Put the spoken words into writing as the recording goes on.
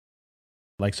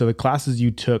like, so the classes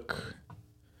you took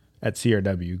at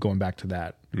CRW, going back to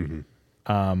that,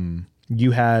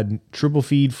 you had triple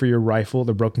feed for your rifle,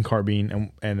 the broken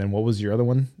carbine, and then what was your other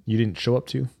one you didn't show up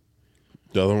to?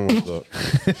 The other one was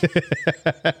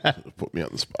put me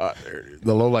on the spot there.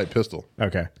 The low light pistol.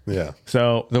 Okay. Yeah.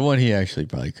 So the one he actually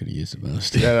probably could have used the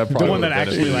most. Yeah, that the one that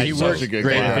actually like such a good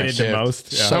benefited the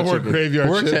most. Yeah. Some work graveyard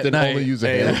Works shift at and night. only use a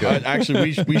handgun.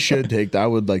 Actually, we should take that. I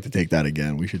would like to take that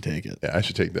again. We should take it. Yeah, I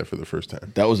should take that for the first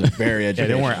time. That was a very Yeah,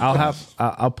 educational. don't worry.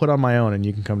 I'll put on my own, and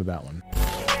you can come to that one.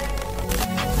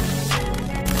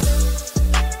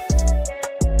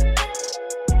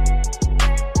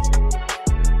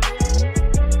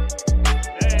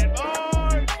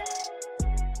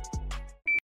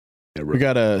 We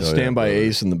got a standby brother.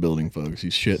 ace in the building, folks.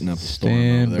 He's shitting up a storm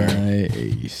over there. Standby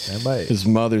ace. Standby ace. His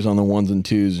mother's on the ones and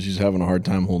twos, and she's having a hard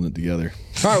time holding it together.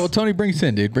 All right, well, Tony, bring us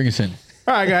in, dude. Bring us in.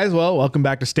 All right, guys. Well, welcome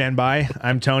back to Standby.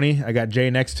 I'm Tony. I got Jay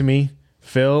next to me,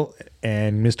 Phil,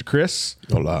 and Mr. Chris.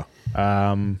 Hola.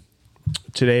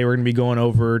 Today, we're going to be going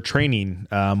over training,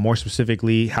 more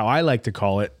specifically, how I like to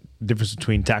call it, the difference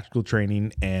between tactical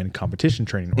training and competition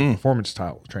training or performance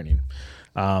style training.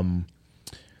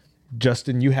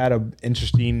 Justin, you had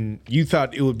you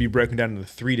thought it would be broken down into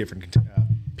 3 different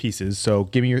pieces. So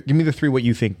give me the 3 what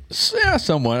you think. Yeah,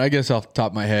 somewhat. I guess off the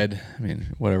top of my head. I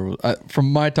mean, whatever.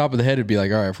 From my top of the head, it'd be like,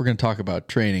 all right, if we're going to talk about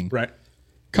training, Right.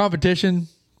 competition,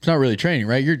 it's not really training,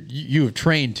 right? You have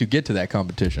trained to get to that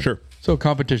competition. Sure. So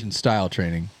competition style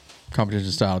training,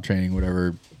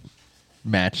 whatever,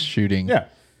 match shooting. Yeah.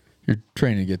 You're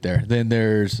training to get there. Then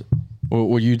there's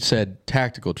what you'd said,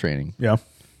 tactical training. Yeah.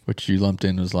 Which you lumped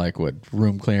in was like what,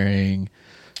 room clearing,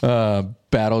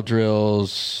 battle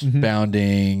drills,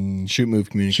 bounding, Shoot, move,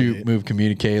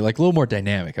 communicate. like a little more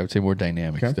dynamic. I would say more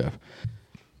dynamic stuff.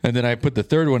 And then I put the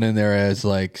third one in there as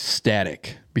like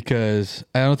static, because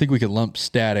I don't think we could lump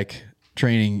static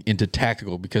training into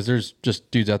tactical, because there's just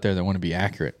dudes out there that want to be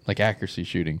accurate, like accuracy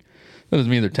shooting. That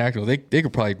doesn't mean they're tactical. They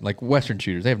could probably, like Western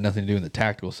shooters, they have nothing to do in the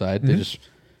tactical side. They just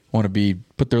want to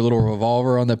put their little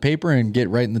revolver on the paper and get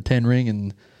right in the 10 ring,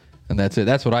 and that's it.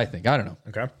 That's what I think. I don't know.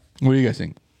 Okay. What do you guys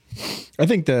think? I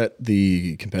think that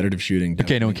the competitive shooting.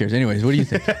 Okay, no one cares. Anyways, what do you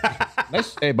think?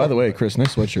 Nice. Hey, by the way, Chris,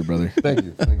 nice sweatshirt, brother. Thank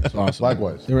you. Awesome.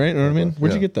 Likewise. You right? You know what I mean?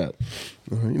 Where'd you Yeah. get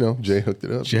that? Jay hooked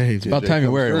it up. Jay. It's about time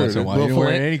you wear it once in a while. You don't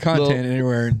wear any content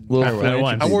anywhere.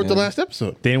 I I wore it the last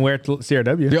episode. Didn't wear it to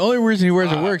CRW. The only reason he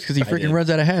wears it works because he freaking runs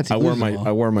out of hats. He I wore loses them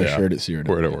all. my Yeah. shirt at CRW.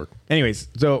 Wore it at work. Anyways,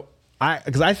 so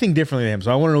because I think differently than him,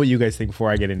 so I want to know what you guys think before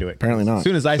I get into it. Apparently not. As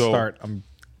soon as I So- start, I'm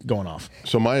going off.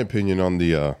 So my opinion on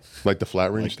the like the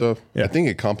flat range stuff, Yeah. I think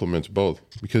it complements both,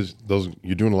 because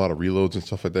you're doing a lot of reloads and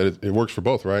stuff like that. It works for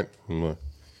both, right? You're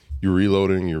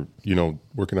reloading, you're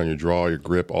working on your draw, your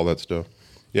grip, all that stuff.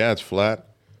 Yeah, it's flat,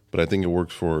 but I think it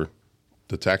works for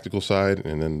the tactical side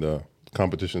and then the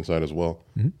competition side as well.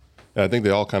 And I think they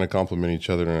all kind of complement each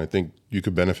other, and I think you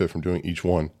could benefit from doing each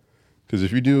one. Because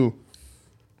if you do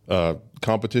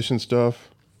competition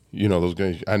stuff, those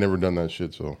guys, I never done that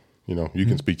shit, so you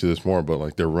can speak to this more, but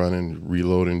like they're running,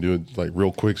 reloading, doing like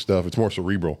real quick stuff. It's more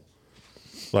cerebral.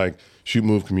 Like shoot,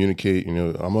 move, communicate,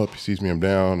 I'm up, he sees me, I'm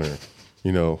down, or,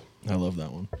 I love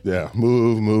that one. yeah,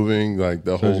 moving, like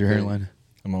the whole Shows your thing. hairline.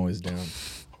 I'm always down.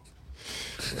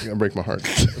 It's gonna break my heart.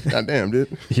 God damn,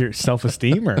 dude. Your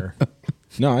self-esteem or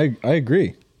No, I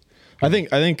agree. I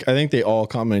think they all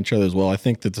complement each other as well. I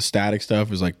think that the static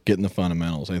stuff is like getting the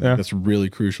fundamentals. I think that's really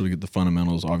crucial to get the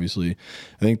fundamentals. Obviously,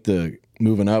 I think the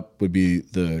moving up would be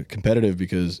the competitive,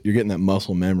 because you're getting that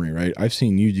muscle memory, right? I've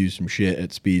seen you do some shit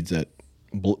at speeds that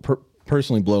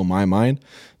personally blow my mind.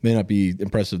 May not be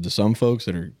impressive to some folks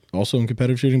that are also in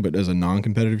competitive shooting, but as a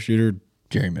non-competitive shooter,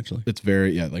 Jerry Mitchell. it's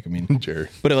very Jerry.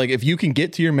 But like, if you can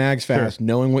get to your mags fast,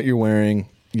 knowing what you're wearing,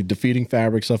 you're defeating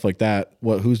fabric, stuff like that.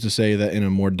 Who's to say that in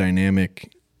a more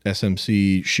dynamic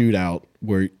SMC shootout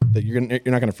where you're not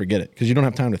gonna forget it, because you don't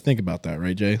have time to think about that,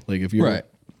 right, Jay? Like if you Right.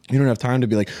 you don't have time to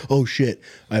be like, oh shit,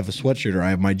 I have a sweatshirt or I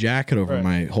have my jacket over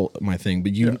my thing.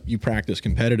 But you practice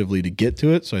competitively to get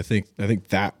to it. So I think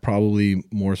that probably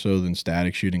more so than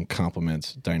static shooting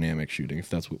complements dynamic shooting, if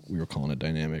that's what we were calling it,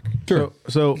 dynamic. Sure.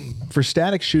 So for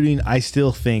static shooting, I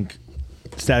still think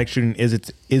static shooting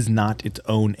is not its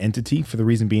own entity, for the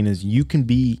reason being is you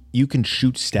can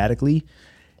shoot statically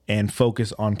and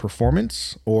focus on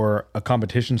performance or a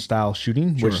competition style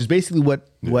shooting, which is basically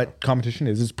what competition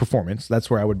is performance. That's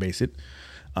where I would base it.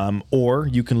 Or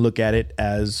you can look at it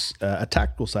as a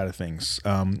tactical side of things.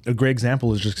 A great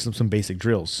example is just some basic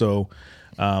drills. So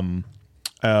one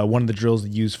of the drills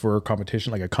that used for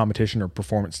competition, like a competition or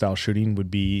performance style shooting,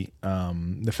 would be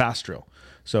the fast drill.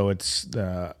 So it's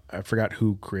I forgot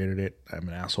who created it. I'm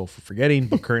an asshole for forgetting,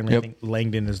 but currently I think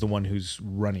Langdon is the one who's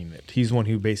running it. He's the one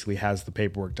who basically has the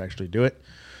paperwork to actually do it,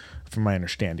 from my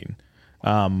understanding.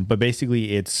 But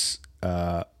basically it's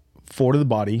 4 to the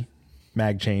body,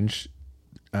 mag change,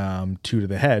 2 to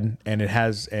the head, and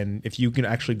if you can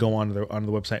actually go onto the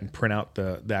website and print out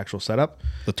the actual setup,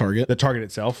 the target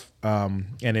itself, and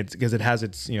it's because it has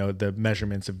its the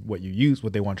measurements of what you use,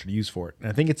 what they want you to use for it. And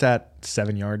I think it's at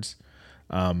 7 yards,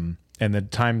 and the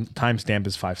timestamp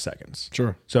is 5 seconds.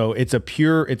 Sure. So it's a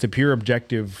pure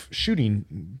objective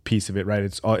shooting piece of it, right?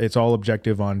 It's all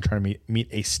objective on trying to meet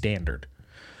a standard,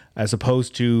 as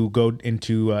opposed to go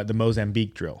into the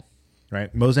Mozambique drill.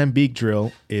 Right, Mozambique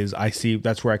drill is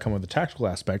that's where I come with the tactical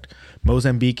aspect.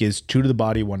 Mozambique is 2 to the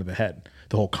body, 1 to the head.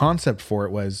 The whole concept for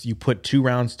it was you put 2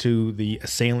 rounds to the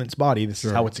assailant's body. This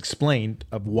is how it's explained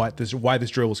of why this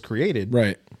drill was created.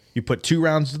 Right. You put 2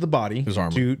 rounds to the body. There's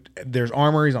armor. There's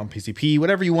armor. He's on PCP.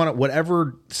 Whatever you want.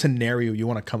 Whatever scenario you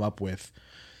want to come up with.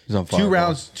 He's on fire.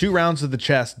 2 rounds of the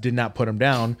chest did not put him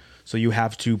down. So you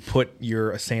have to put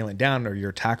your assailant down, or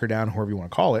your attacker down, however you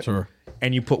want to call it. Sure.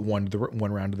 And you put one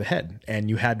round to the head, and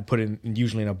you had to put it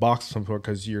usually in a box of some sort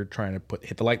because you're trying to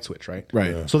hit the light switch, right? Right.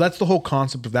 Yeah. So that's the whole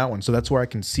concept of that one. So that's where I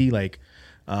can see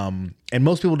and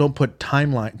most people don't put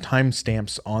time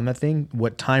stamps on that thing.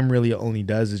 What time really only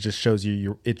does is just shows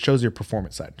you your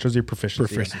performance side, shows your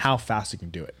proficiency. And how fast you can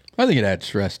do it. I think it adds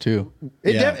stress too.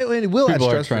 It will People add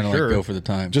are stress trying for to sure. go for the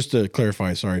time. Just to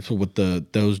clarify, sorry. So with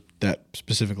that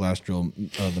specific last drill,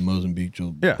 the Mozambique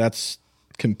drill, that's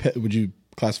would you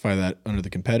classify that under the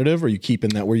competitive, or you keep in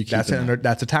that where you keep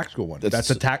that's a tactical one. That's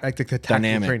a tactical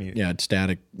dynamic training. Yeah, it's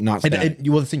static, not static.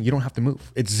 Well, the thing, you don't have to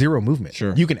move. It's 0 movement.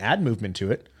 Sure. You can add movement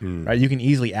to it, right? You can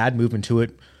easily add movement to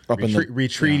it.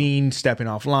 Retreating, stepping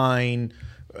offline,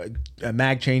 a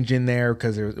mag change in there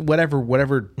because there's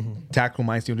whatever tactical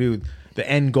minds you do. The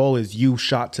end goal is you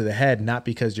shot to the head, not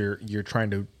because you're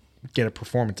trying to get a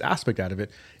performance aspect out of it.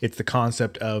 It's the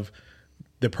concept of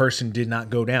the person did not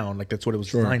go down. Like that's what it was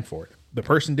designed for. The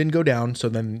person didn't go down, so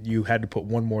then you had to put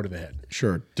 1 more to the head.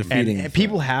 Sure, defeating. And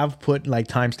people have put like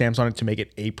timestamps on it to make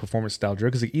it a performance style drill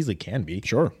because it easily can be.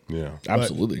 Sure. Yeah.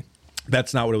 Absolutely.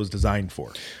 That's not what it was designed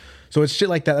for. So it's shit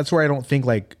like that. That's where I don't think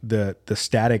like the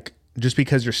static. Just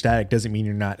because you're static doesn't mean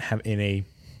you're not in a.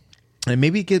 And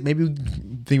maybe think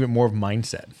of it more of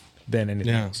mindset than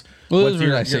anything else. Well, the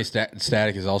reason I say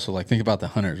static is also like think about the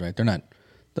hunters, right? They're not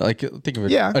like think of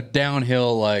a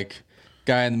downhill like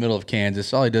guy in the middle of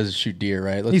Kansas. All he does is shoot deer,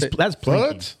 right? That's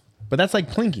plinking. But that's like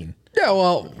plinking. Yeah,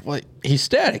 well, he's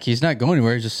static. He's not going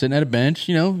anywhere. He's just sitting at a bench.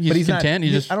 He's content.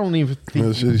 I don't even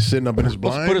think he's sitting up in his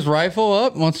blind. Put his rifle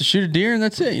up, wants to shoot a deer, and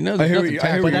that's it. There's nothing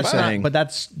tactical about it. But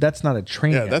that's not a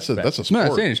training. Yeah, that's a sport. I'm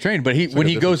not saying he's trained, but when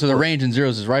he goes to the range and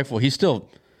zeroes his rifle, he's still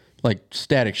like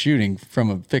static shooting from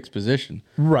a fixed position.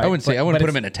 Right. I wouldn't put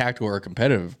him in a tactical or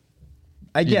competitive.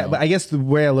 But I guess the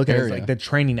way I look at it is like the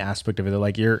training aspect of it.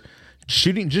 Like you're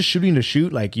shooting to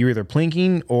shoot. Like you're either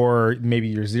plinking or maybe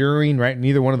you're zeroing. Right.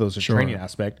 Neither one of those are training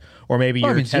aspect. Or maybe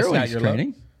you're testing out your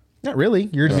training. Not really.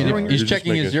 You're zeroing. He's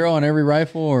checking his zero on every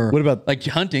rifle. Or what about like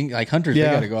hunting? Like hunters, they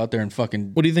got to go out there and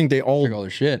fucking. What do you think they all check all their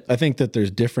shit? I think that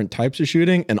there's different types of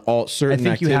shooting and all certain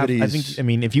activities.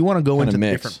 If you want to go into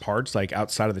the different parts, like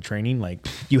outside of the training, like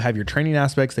you have your training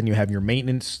aspects, then you have your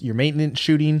maintenance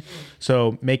shooting.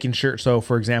 So making sure. So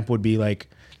for example, would be like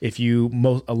if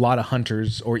a lot of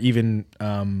hunters or even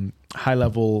high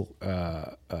level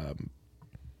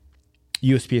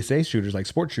USPSA shooters, like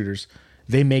sport shooters,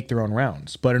 they make their own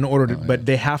rounds, but but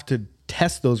they have to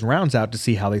test those rounds out to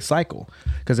see how they cycle.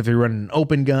 Because if you're running an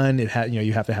open gun,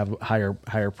 you have to have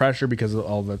higher pressure because of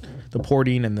all the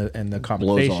porting and the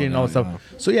compensation and all that stuff.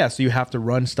 So so you have to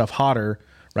run stuff hotter,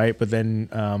 right? But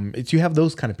then you have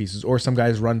those kind of pieces. Or some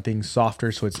guys run things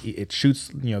softer, so it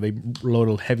shoots. They load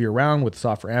a heavier round with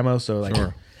softer ammo. So like.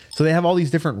 Sure. So they have all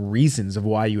these different reasons of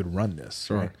why you would run this,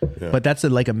 right? Yeah. But that's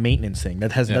like a maintenance thing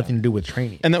that has nothing to do with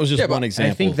training. And that was just one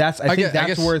example. I think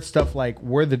that's where stuff like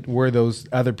where those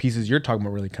other pieces you're talking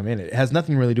about really come in. It has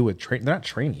nothing really to do with training. They're not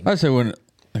training. I say when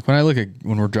I look at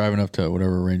when we're driving up to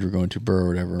whatever range we're going to, Burr or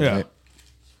whatever, right?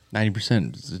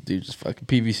 90% dude just fucking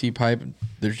PVC pipe and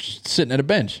they're just sitting at a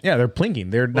bench. Yeah, they're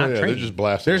plinking. They're not training. They're just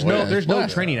blasting. There's no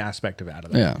training aspect of that.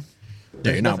 Yeah.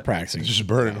 Yeah, you're not practicing. It's just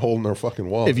burning a hole in their fucking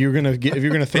wall. If you're gonna throw,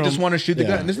 they just want to shoot the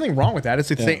gun. There's nothing wrong with that. It's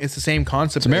the same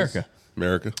concept. It's America.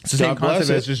 It's the same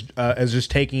concept as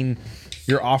just taking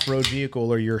your off-road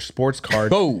vehicle or your sports car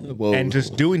and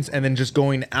just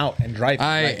going out and driving.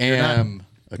 I am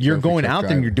you're trophy going truck out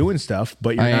there and driver. you're doing stuff,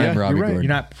 but you're I am not. Robbie You're right. Gordon. You're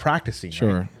not practicing.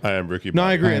 Sure. Right? I am Ricky. No,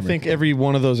 I agree. I I am think Ricky. every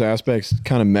one of those aspects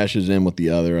kind of meshes in with the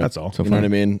other. That's all. You know what I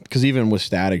mean? Because even with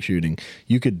static shooting,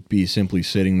 you could be simply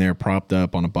sitting there propped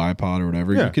up on a bipod or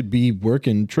whatever. Yeah. You could be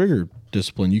working trigger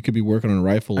discipline. You could be working on a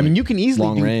rifle. I mean, you can easily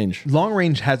long range. Long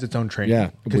range has its own training.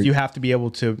 Yeah. because you have to be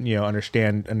able to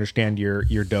understand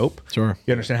your dope. Sure.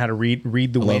 You understand how to read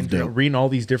the love wind, dope. reading all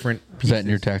these different. Is Pieces. that in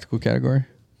your tactical category?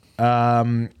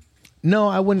 No,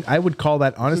 I wouldn't. I would call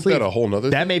that honestly. that a whole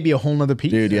nother That thing? may be a whole nother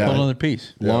piece. Dude, yeah. Hold on, another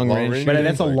piece. long long range. range. But shooting,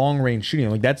 that's a like- long range shooting.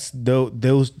 Like that's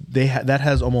that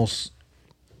has almost,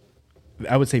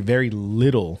 I would say, very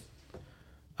little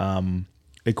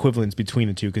equivalence between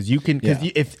the two because you can Yeah.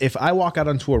 if I walk out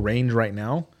onto a range right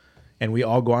now and we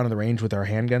all go out on the range with our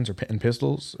handguns and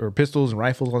pistols and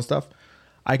rifles and stuff,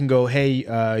 I can go,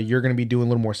 hey, you're going to be doing a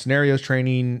little more scenarios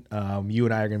training. You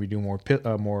and I are going to be doing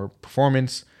more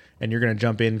performance, and you're going to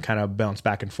jump in, kind of bounce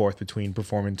back and forth between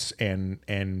performance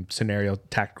and scenario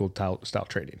tactical style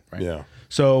training, right? Yeah.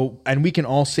 So, and we can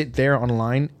all sit there on a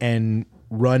line and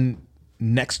run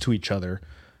next to each other,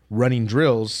 running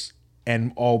drills,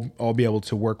 and all be able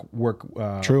to work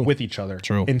True. with each other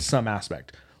True. in some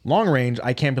aspect. Long range,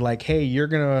 I can't be like, hey, you're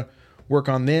gonna work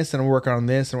on this and work on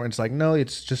this, and it's like, no,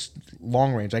 it's just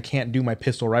long range. I can't do my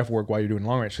pistol rifle work while you're doing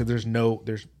long range. So there's no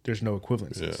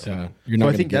equivalence. Yeah. You're not So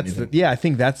I gonna think get that's anything. I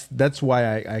think that's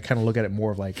why I kind of look at it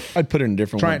more of like I'd put it in a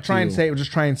different way. try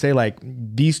and say like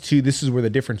these two. This is where the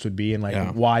difference would be, and like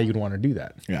Yeah. why you'd want to do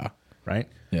that, Yeah. right?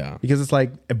 Yeah. Because it's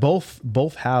like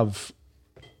both have.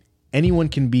 Anyone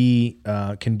can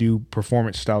do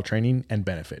performance style training and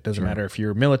benefit. Doesn't matter if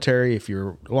you're military, if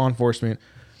you're law enforcement,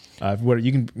 what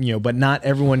you can, but not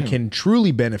everyone can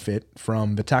truly benefit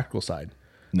from the tactical side.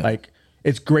 No. Like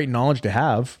it's great knowledge to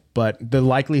have, but the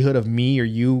likelihood of me or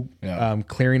you Yeah.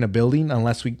 clearing a building,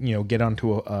 unless we get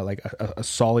onto a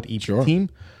solid each Sure. team,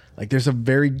 like there's a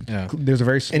very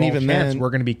small even chance then- we're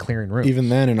going to be clearing rooms. Even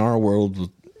then, in our world, with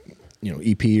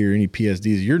EP or any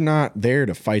PSDs, you're not there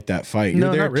to fight that fight. You're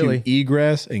No, there not really. to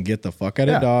egress and get the fuck out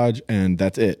Yeah. of Dodge, and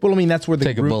that's it. Well, I mean, that's where the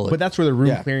Take a room, bullet. but that's where the room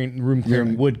Yeah.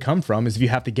 clearing would come from. Is if you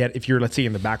have to get, if you're, let's say,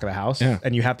 in the back of the house Yeah.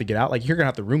 and you have to get out, like you're gonna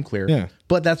have the room clear. Yeah.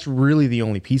 But that's really the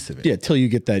only piece of it. Yeah, till you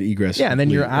get that egress. Yeah, and then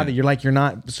you're complete. out. You're like you're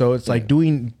not. So it's like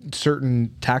doing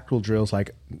certain tactical drills.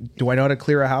 Like, do I know how to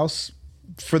clear a house?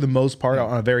 For the most part,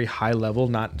 on a very high level,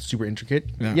 not super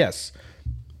intricate. Yeah. Yes.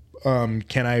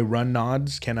 Can I run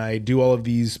nods? Can I do all of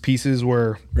these pieces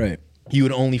where Right. you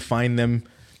would only find them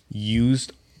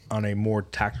used on a more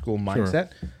tactical mindset?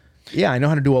 Yeah, I know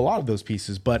how to do a lot of those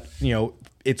pieces, but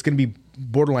it's going to be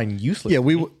borderline useless. Yeah,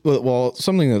 well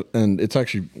something that, and it's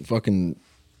actually fucking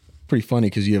pretty funny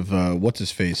because you have what's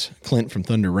his face, Clint from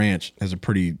Thunder Ranch has a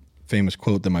pretty famous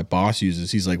quote that my boss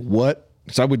uses. He's like, "What?"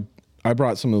 Because I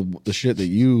brought some of the shit that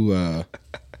you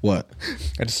what?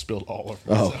 I just spilled all over.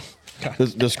 Oh, myself.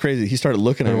 that's crazy. He started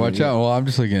looking at me. Watch out. Well, I'm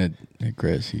just looking at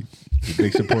Chris. He's a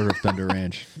big supporter of Thunder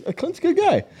Ranch. Clint's a good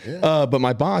guy. But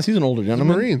my boss, he's an older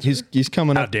gentleman. Marines. He's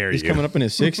coming How up. dare he's you. coming up in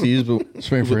his 60s. But Just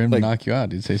waiting for him like, to knock you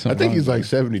out. He'd say I something. think wrong. he's like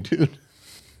 72.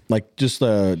 like just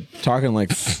talking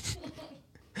like,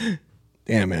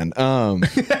 damn man.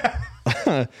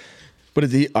 But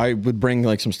I would bring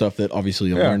like some stuff that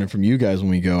obviously I'm learning from you guys when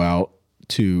we go out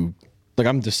to, like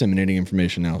I'm disseminating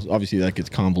information now. So obviously that gets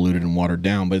convoluted and watered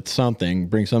down, but it's something.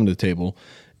 Bring something to the table,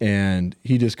 and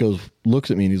he just looks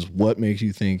at me and he's, "What makes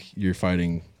you think you're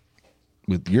fighting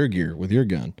with your gear, with your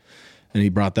gun?" And he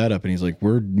brought that up, and he's like,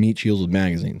 "We're meat shields with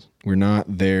magazines. We're not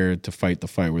there to fight the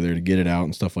fight. We're there to get it out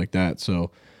and stuff like that."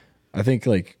 So I think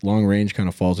like long range kind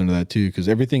of falls into that too, because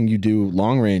everything you do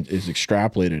long range is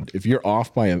extrapolated. If you're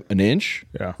off by an inch,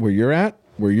 where you're at,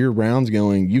 where your round's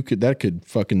going, that could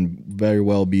fucking very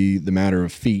well be the matter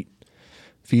of feet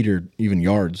or even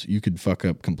yards. You could fuck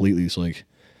up completely. So like,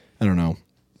 I don't know.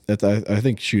 I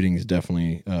think shooting is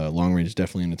definitely long range is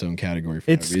definitely in its own category. For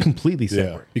that It's reason. completely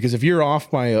separate. Because if you're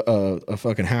off by a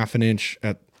fucking half an inch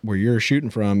at where you're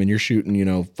shooting from, and you're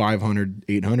shooting 500,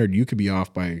 800, you could be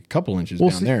off by a couple inches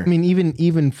down See, there. I mean,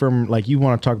 even from like you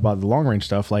want to talk about the long range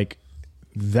stuff, like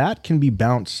that can be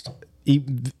bounced.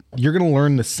 You're going to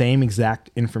learn the same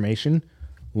exact information,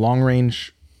 long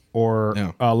range or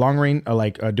long range,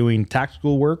 doing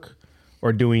tactical work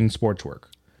or doing sports work.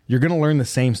 You're going to learn the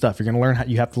same stuff. You're going to learn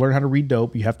you have to learn how to read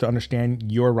dope. You have to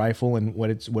understand your rifle and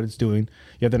what it's doing.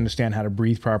 You have to understand how to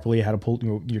breathe properly, how to pull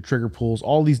your trigger pulls,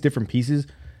 all these different pieces.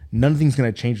 Nothing's going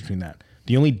to change between that.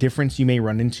 The only difference you may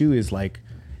run into is like,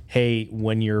 hey,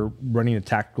 when you're running a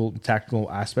tactical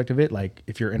aspect of it, like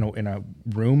if you're in a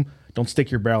room, don't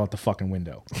stick your barrel at the fucking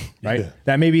window, right? Yeah.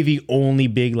 That may be the only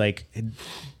big like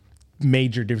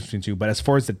major difference between two. But as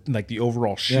far as the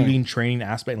overall shooting training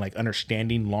aspect, like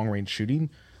understanding long range shooting,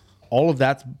 all of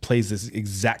that plays this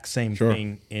exact same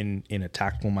thing in a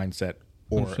tactical mindset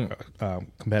or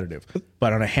competitive.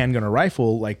 But on a handgun or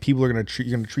rifle, like people are you're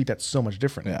gonna treat that so much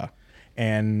different. Yeah.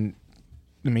 And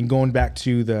I mean, going back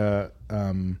to the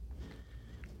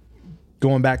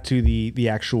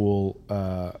actual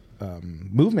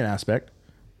movement aspect,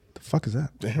 the fuck is that?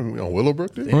 Damn, we on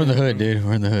Willowbrook, dude? We're in the hood, dude.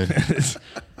 We're in the hood.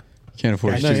 Can't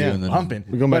afford studio in the pumping.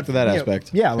 We're going back to that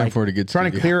aspect. Yeah, like afford a good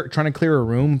trying to clear a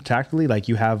room tactically. Like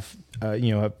you have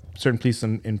a certain piece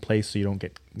in place so you don't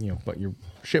get but your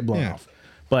shit blown off.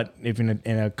 But if in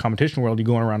a competition world, you're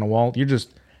going around a wall,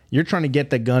 you're trying to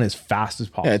get the gun as fast as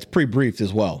possible. Yeah, it's pre-briefed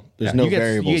as well. There's no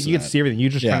variables. You get to see everything.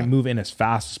 You're just trying to move in as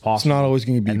fast as possible. It's not always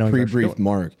going to be pre-briefed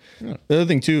mark. Yeah. The other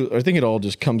thing too, I think it all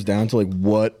just comes down to like,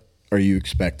 what are you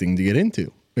expecting to get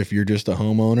into? If you're just a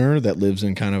homeowner that lives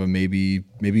in kind of a maybe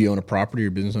you own a property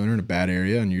or business owner in a bad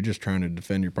area and you're just trying to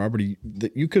defend your property,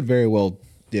 that you could very well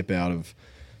dip out of,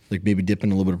 like maybe dip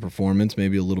in a little bit of performance,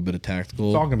 maybe a little bit of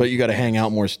tactical, but you got to hang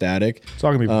out more static. It's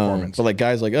all gonna be performance. But like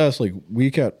guys like us, like we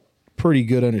got pretty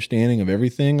good understanding of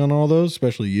everything on all those,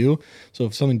 especially you. So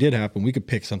if something did happen, we could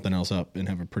pick something else up and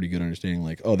have a pretty good understanding.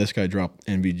 Like, oh, this guy dropped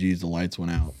NVGs, the lights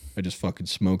went out. I just fucking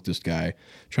smoked this guy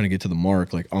trying to get to the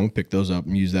mark. Like, I'm gonna pick those up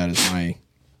and use that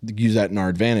in our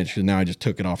advantage because now I just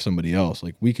took it off somebody else.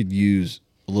 Like, we could use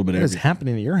a little bit of everything. What is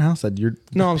happening at your house that you're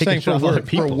I'm saying for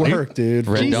work, dude.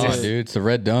 Red Dawn, dude. It's the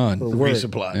Red Dawn.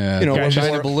 Resupply. Yeah.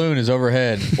 China balloon is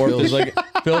overhead. Or if there's like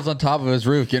Phil's on top of his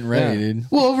roof getting ready,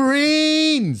 dude.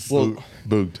 Wolverines.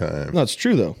 Boog time. No, it's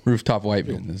true though. Rooftop white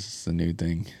man. This is the new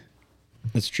thing.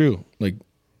 It's true. Like,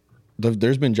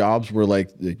 there's been jobs where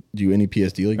like they do any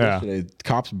PSD like yesterday,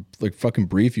 cops like fucking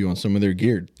brief you on some of their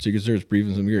gear. Secret Service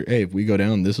briefing some gear. Hey, if we go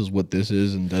down, this is what this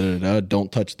is, and da da da.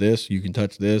 Don't touch this. You can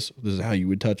touch this. This is how you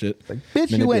would touch it. Like,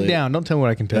 bitch, you went down. Don't tell me what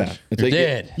I can touch. You're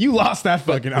dead. You lost that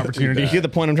fucking opportunity. You get the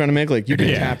point I'm trying to make? Like, you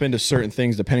can tap into certain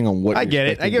things depending on what. I get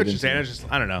it. I get what you're saying. It's just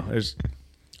I don't know.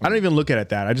 I don't even look at it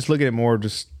that. I just look at it more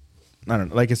just I don't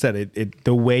know. Like I said, it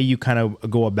the way you kind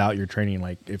of go about your training.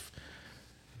 Like if.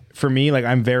 For me, like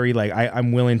I'm very like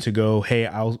I'm willing to go. Hey,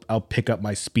 I'll pick up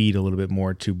my speed a little bit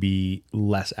more to be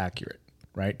less accurate,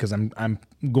 right? Because I'm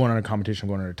going on a competition,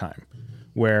 going at a time,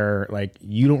 where like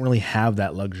you don't really have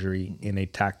that luxury in a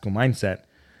tactical mindset,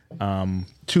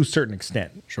 to a certain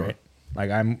extent. Sure. Right?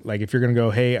 Like I'm like if you're gonna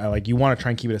go, hey, like you want to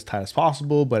try and keep it as tight as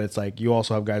possible, but it's like you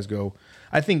also have guys go.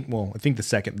 I think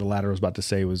the latter I was about to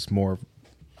say was more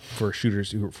for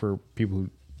shooters for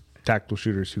tactical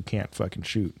shooters who can't fucking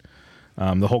shoot.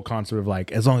 The whole concept of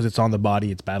like, as long as it's on the body,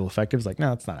 it's battle effective. It's like, no,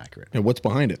 that's not accurate. Yeah, what's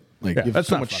behind it? Like, that's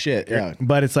so much shit. Yeah,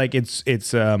 but it's like with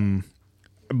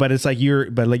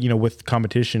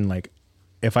competition, like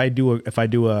if I do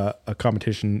a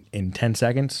competition in 10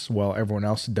 seconds while everyone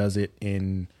else does it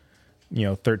in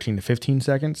 13 to 15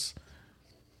 seconds,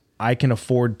 I can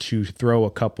afford to throw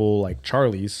a couple like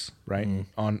Charlies right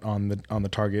on the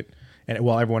target, and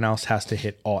while everyone else has to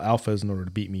hit all alphas in order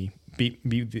to beat me. Beat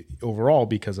the overall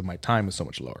because of my time is so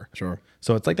much lower. Sure.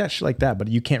 So it's like that shit like that, but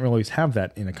you can't really always have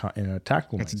that in a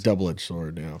tactical. It's a double-edged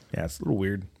sword. Yeah. Yeah, it's a little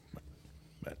weird.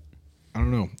 But I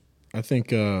don't know. I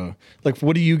think like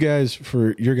what do you guys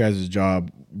for your guys'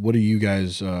 job? What are you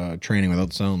guys training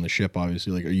without selling the ship?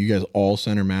 Obviously, like are you guys all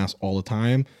center mass all the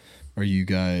time? Are you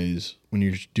guys when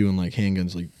you're doing like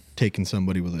handguns, like taking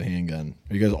somebody with a handgun?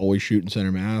 Are you guys always shooting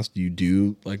center mass? Do you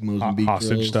do like Mozambique hostage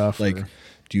drills? stuff? Like.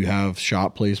 Do you have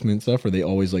shot placement stuff? Or are they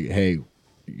always like, hey,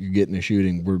 you're getting a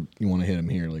shooting, you want to hit them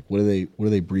here? Like, what do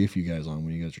they brief you guys on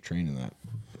when you guys are training that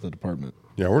the department?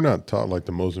 Yeah, we're not taught like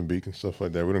the Mozambique and stuff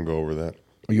like that. We don't go over that.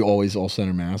 Are you always all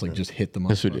center mass, like just hit them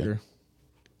up? Yes, we do.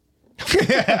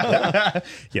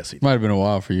 Yes, Might have been a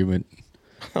while for you,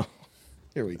 but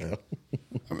here we go.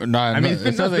 No, I mean, it's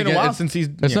been a while since he's.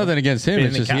 It's nothing against him.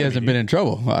 It's just he hasn't been in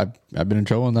trouble. I've been in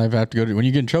trouble, and I've had to go to. When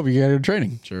you get in trouble, you got to go to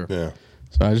training. Sure. Yeah.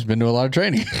 So I've just been to a lot of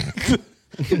training.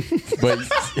 But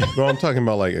no, I'm talking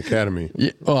about like academy.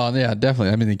 Yeah, well, yeah,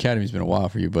 definitely. I mean, the academy's been a while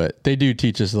for you, but they do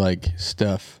teach us like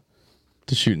stuff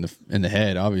to shoot in the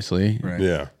head, obviously. Right.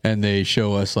 Yeah. And they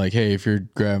show us like, hey, if you're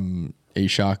grabbing a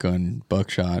shotgun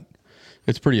buckshot,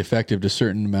 it's pretty effective to a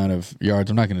certain amount of yards.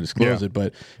 I'm not going to disclose it,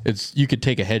 but you could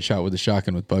take a headshot with a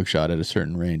shotgun with buckshot at a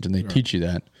certain range, and they teach you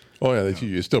that. Oh yeah, they teach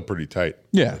you. It's still pretty tight.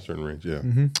 Yeah. At a certain range. Yeah.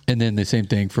 Mm-hmm. And then the same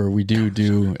thing we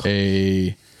do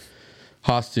a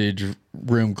hostage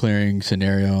room clearing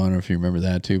scenario. I don't know if you remember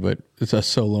that too, but it's a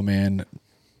solo man.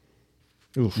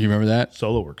 Oof. You remember that?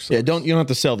 Solo works. Yeah, you don't have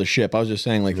to sell the ship. I was just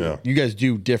saying, like, you guys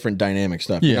do different dynamic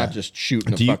stuff. You're not just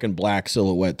shooting a fucking black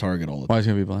silhouette target all the time. Why is it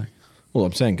gonna be black? Well,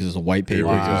 I'm saying because it's a white paper.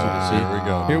 Here we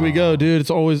go. Here we go, dude. It's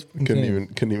always Couldn't even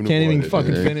can't avoid even it,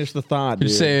 fucking dude. finish the thought. Did you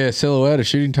Dude. say a silhouette, a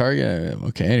shooting target?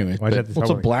 Okay, anyway. Why is that the What's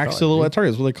a target? black silhouette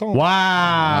target? That's what they call it.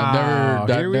 Wow.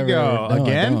 Here we go.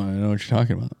 Again? I know what you're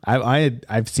talking about.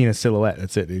 I've seen a silhouette.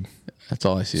 That's it, dude. That's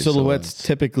all I see. is Silhouettes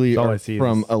typically all I are see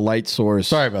from is- a light source.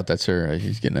 Sorry about that, sir.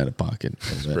 He's getting out of pocket.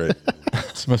 Great.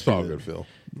 This must It's all be good, Phil.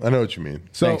 I know what you mean.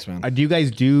 So, Thanks, man. do you guys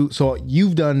do? So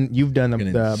you've done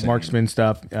Fucking the insane. marksman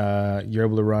stuff. You're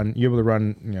able to run.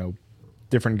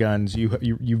 Different guns.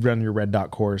 You've run your red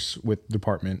dot course with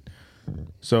department.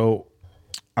 So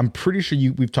I'm pretty sure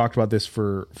we've talked about this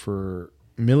for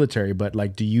military, but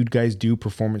like, do you guys do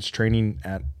performance training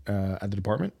at the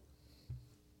department?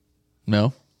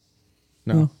 No.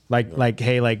 No. Like,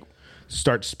 hey, like,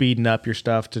 start speeding up your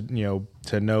stuff to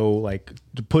know like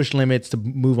to push limits to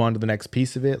move on to the next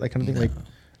piece of it, like kind of thing. Like,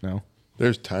 no.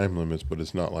 There's time limits, but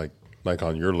it's not like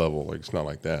on your level. Like it's not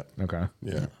like that. Okay.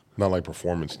 Yeah, not like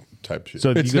performance type shit. So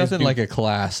It's you guys nothing do- like a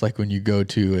class, like when you go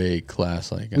to a class.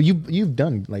 Like Well, you've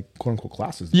done like quote unquote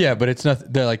classes. yeah, but it's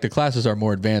not. They're like the classes are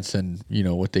more advanced than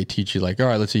what they teach you. Like, all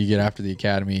right, let's say you get after the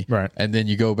academy, Right. and then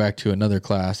you go back to another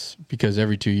class because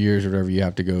every 2 years or whatever you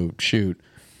have to go shoot.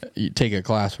 You take a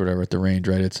class or whatever at the range,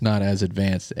 right? It's not as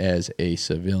advanced as a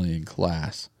civilian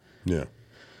class. yeah,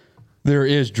 There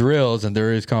is drills and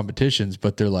there is competitions,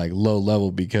 but they're like low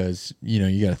level because you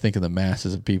got to think of the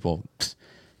masses of people.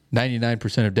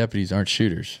 99% of deputies aren't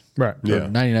shooters. Right. Yeah.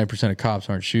 99% of cops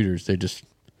aren't shooters. They just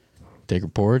take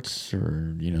reports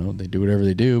or they do whatever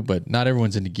they do. But not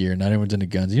everyone's into gear. Not everyone's into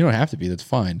guns. You don't have to be. That's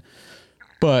fine.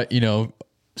 But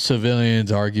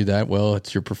civilians argue that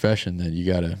it's your profession that you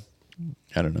gotta.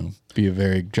 I don't know. Be a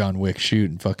very John Wick shoot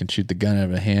and fucking shoot the gun out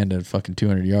of a hand at fucking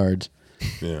 200 yards.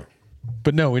 yeah.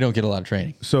 But no, we don't get a lot of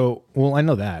training. So, well, I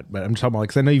know that, but I'm talking about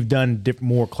because I know you've done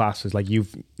more classes. Like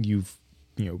you've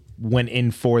went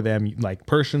in for them, like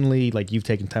personally, like you've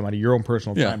taken time out of your own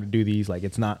personal Yeah. time to do these. Like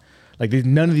it's not like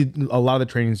none of a lot of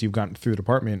the trainings you've gotten through the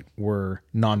department were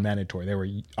non-mandatory. They were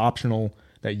optional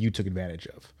that you took advantage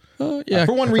of. Yeah,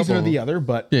 for one a reason or couple- the other,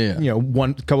 but Yeah.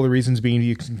 one couple of reasons being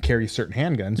you can carry certain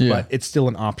handguns, Yeah. but it's still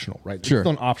an optional, right? Sure. It's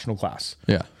still an optional class.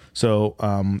 Yeah. So,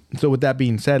 so with that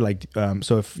being said, like,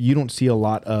 so if you don't see a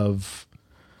lot of,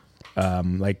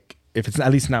 like, if it's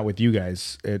at least not with you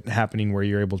guys, it happening where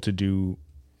you're able to do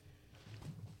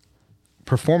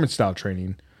performance style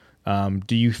training,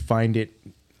 do you find it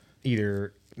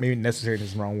either maybe necessary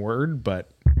is the wrong word,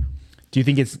 but do you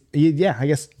think it's I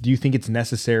guess do you think it's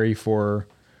necessary for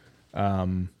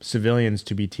civilians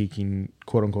to be taking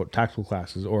quote unquote tactical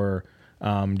classes, or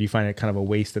do you find it kind of a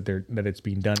waste that it's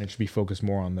being done? It should be focused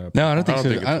more on the. No, I don't think I so.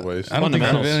 don't think it's a waste. I don't think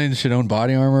Fundamentals. civilians should own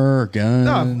body armor or guns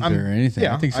I'm- or anything.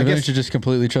 yeah, I think I civilians guess- should just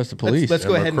completely trust the police. Let's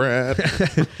go ahead. And,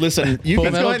 Democrat. Listen, you Full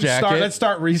let's metal go ahead and start. jacket.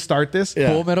 Let's restart this. Yeah.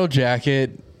 Full metal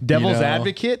jacket. Devil's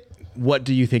advocate. What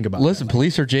do you think about? Listen,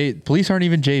 police aren't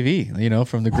even JV.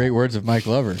 From the great words of Mike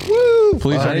Glover.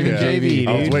 Police aren't even Yeah. JV.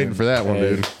 I was dude. waiting for that one,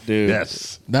 dude. dude.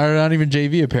 Yes, They're not even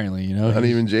JV apparently. not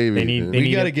even JV. They need. dude. They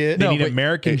need. gotta a- get- They No, need but-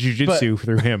 American jiu-jitsu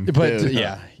through him. But Dude.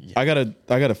 yeah. I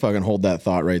gotta fucking hold that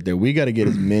thought right there. We gotta get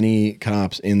as many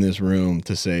cops in this room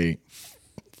to say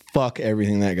fuck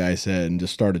everything that guy said and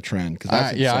just start a trend. Because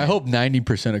I hope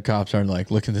 90% of cops aren't like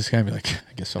looking at this guy and be like,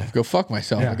 I guess I'll go fuck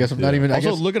myself. Yeah. I guess I'm not even. I Also,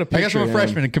 guess, look at a I guess I'm picture a of him.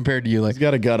 freshman compared to you. Like, he's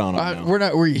got a gut on him.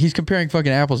 now. he's comparing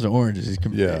fucking apples to oranges. He's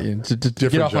Yeah. to get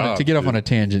Different off jobs, to get off dude. on a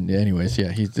tangent. Anyways,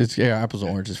 yeah, it's apples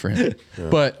and oranges for him.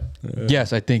 But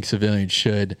yes, I think civilians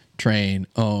should train,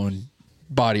 own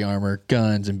body armor,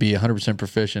 guns, and be 100%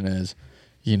 proficient as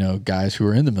guys who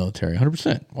are in the military.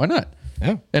 100%. Why not?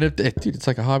 Yeah. And dude, it's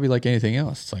like a hobby like anything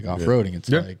else. It's like off-roading. It's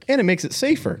like And it makes it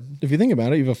safer. If you think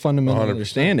about it, you have a fundamental 100%.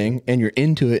 understanding and you're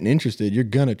into it and interested, you're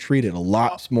going to treat it a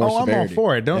lot more Oh, I'm all severity.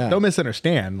 for it. Yeah. Don't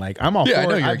misunderstand. Like I'm all yeah, for I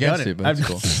know it. you're I've done against it, but I've-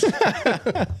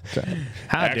 it's cool.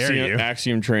 How dare you?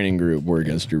 Axiom Training Group, we're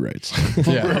against your rights.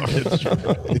 Yeah.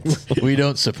 We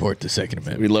don't support the Second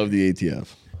Amendment. we love the ATF.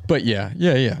 But yeah.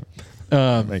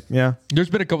 Like yeah. There's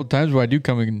been a couple times where I do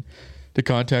come into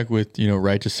contact with,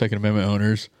 righteous Second Amendment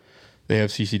owners. They have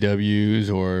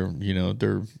CCWs or,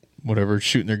 they're whatever,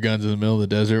 shooting their guns in the middle of the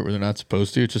desert where they're not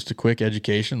supposed to. It's just a quick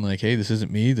education like, hey, this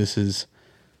isn't me. This is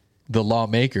the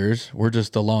lawmakers. We're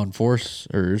just the law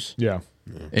enforcers. Yeah.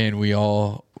 And we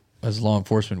all, as law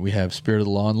enforcement, we have spirit of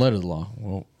the law and letter of the law.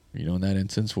 Well, in that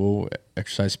instance, we'll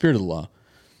exercise spirit of the law.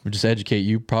 We just educate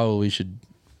you. Probably should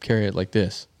carry it like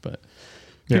this. But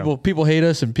Yeah. people hate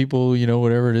us and people,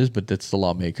 whatever it is, but that's the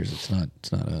lawmakers. It's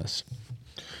not us.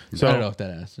 So I don't know if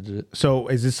that answered it. So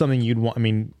is this something you'd want? I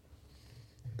mean,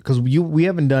 because we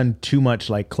haven't done too much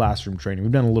like classroom training.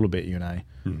 We've done a little bit, you and I.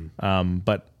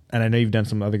 But and I know you've done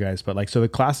some other guys, but like, so the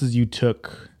classes you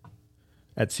took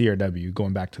at CRW,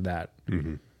 going back to that,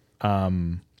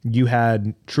 you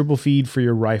had triple feed for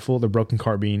your rifle, the broken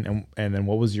carbine, and then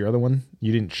what was your other one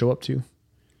you didn't show up to?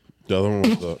 The other one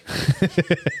was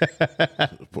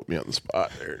put me on the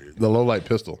spot there. Dude. The low light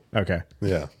pistol. Okay.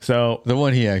 Yeah. So The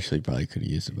one he actually probably could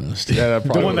have used the most. Yeah, that the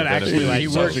probably one that would've been actually it. like He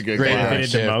works a good great class.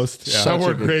 benefited the shift. most. Yeah. Some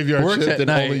work graveyard Works shift at and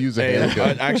night. only use a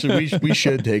handgun. Actually, we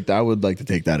should take that. I would like to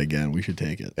take that again. We should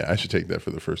take it. Yeah, I should take that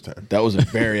for the first time. That was a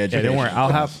very Yeah, educational. don't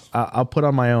worry. I'll put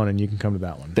on my own, and you can come to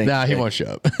that one. Nah, he won't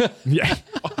show up. Yeah,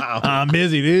 I'm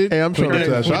busy, dude. Hey, I'm showing up to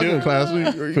that Can we do shotgun it? class.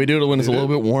 Can we do it when it's a little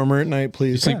bit warmer at night,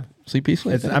 please? Sleep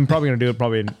peacefully. I'm probably gonna do it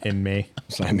probably in May.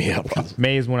 Sign me up.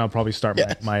 May is when I'll probably start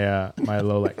my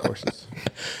low light courses.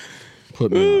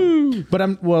 Put me on. But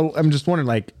I'm just wondering,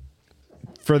 like,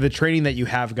 for the training that you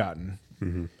have gotten,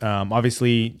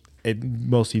 obviously, it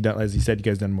mostly done, as you said, you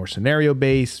guys done more scenario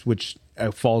based, which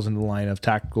falls into the line of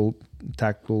tactical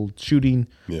shooting.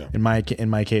 Yeah. In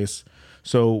my case,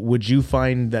 so would you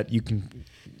find that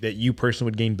you personally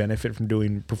would gain benefit from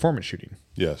doing performance shooting?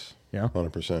 Yes. Yeah?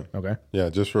 100%. Okay. Yeah,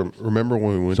 just remember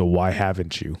when we went. So why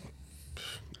haven't you?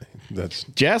 That's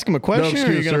Did you ask him a question, or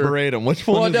are you excuse, going to sir. berate him? Which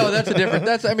one? Well, is no, it? that's a different.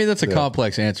 That's a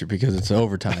complex answer because it's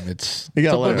overtime. It's You a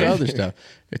gotta bunch of learn. other stuff.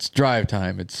 It's drive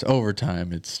time. It's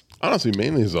overtime. It's honestly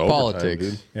mainly is the overtime, Politics.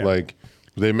 dude. Yeah. Like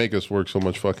they make us work so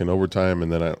much fucking overtime,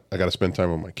 and then I got to spend time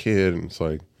with my kid, and it's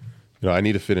like, I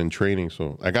need to fit in training,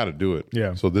 so I got to do it.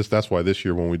 Yeah. So that's why this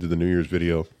year when we did the New Year's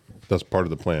video, that's part of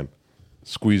the plan.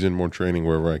 Squeeze in more training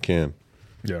wherever I can.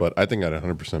 Yeah. But I think I'd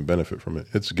 100% benefit from it.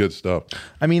 It's good stuff.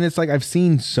 I mean, it's like I've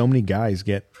seen so many guys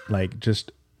get like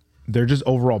they're just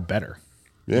overall better,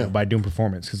 Yeah. by doing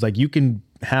performance, because like you can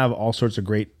have all sorts of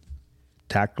great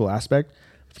tactical aspect.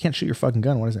 If you can't shoot your fucking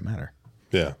gun, what does it matter?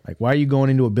 Yeah. Like, why are you going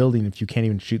into a building if you can't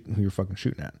even shoot who you're fucking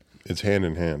shooting at? It's hand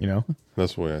in hand. You know?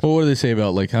 That's the way I well, what do they say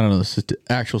about like I don't know the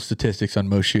actual statistics on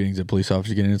most shootings that police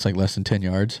officers get in? It's like less than 10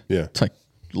 yards. Yeah. It's like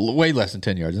way less than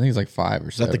 10 yards. I think it's like 5 or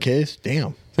Is that 7. the case? Damn.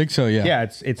 I think so. Yeah. Yeah,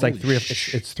 it's like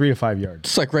it's 3 to 5 yards.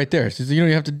 It's like right there. So you don't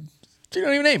even have to. You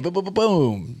don't even aim. Boom, boom, boom,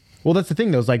 boom. Well, that's the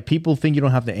thing though. Is like people think you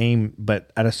don't have to aim,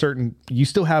 but at a certain, you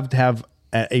still have to have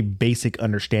a basic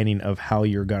understanding of how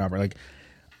your gun operates. Like,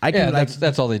 I can Yeah,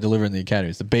 that's all they deliver in the academy.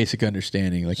 It's the basic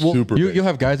understanding. Like Super basic. you'll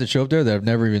have guys that show up there that have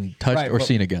never even touched Right, or but-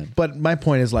 seen a gun. But my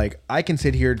point is, like, I can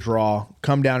sit here, draw,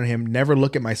 come down to him, never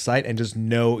look at my sight, and just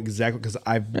know exactly, because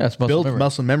I've Yeah, it's muscle built memory.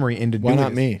 muscle memory into Why doing not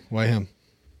this. me? Why him?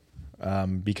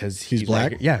 Because He's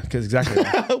black? Like, yeah, because exactly.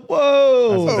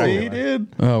 Whoa, That's exactly he right. did.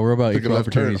 Oh, we're about took a equal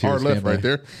left turn, opportunities here. hard at left Standby. right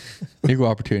there. Equal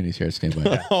opportunities here at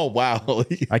Standby. Oh wow,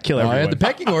 I kill Oh, I everyone. had the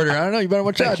pecking order. I don't know. You better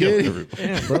watch out, dude.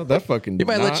 damn, bro, that fucking. He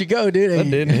might let you go, dude. That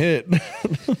didn't hit.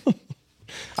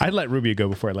 I'd let Rubio go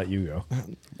before I let you go.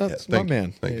 That's my Thank man.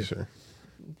 you. Thank Hey, you, sir.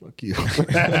 Fuck you.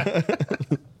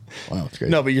 Wow, it's great.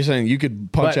 No, but you're saying you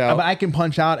could punch But out. I can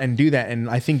punch out and do that, and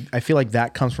I feel like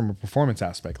that comes from a performance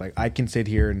aspect. Like, I can sit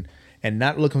here and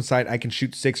not look inside. I can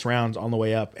shoot 6 rounds on the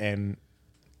way up, and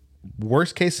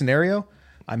worst case scenario,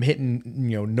 I'm hitting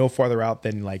no farther out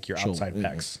than like your outside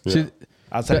pecs. See,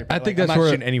 Outside, I think I'm that's not where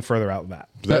shooting any further out than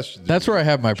that. that's where I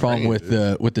have my problem with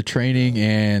the training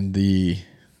and the.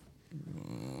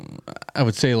 I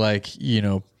would say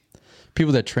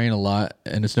people that train a lot,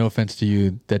 and it's no offense to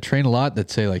you that train a lot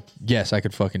that say like, yes, I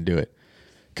could fucking do it.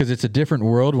 Because it's a different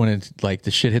world when it's like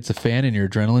the shit hits the fan and your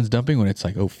adrenaline's dumping, when it's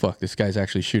like, oh fuck, this guy's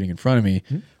actually shooting in front of me,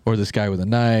 or this guy with a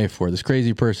knife, or this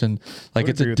crazy person. Like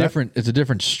it's agree a with that.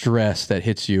 different stress that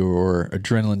hits you, or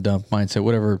adrenaline dump mindset,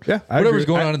 whatever. Yeah, I whatever's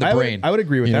agree. going on in the I would- brain. I would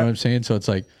agree with you that. know what I'm saying? So it's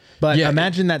like, But yeah,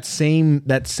 imagine that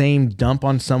same dump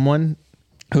on someone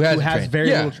who who hasn't has trained. very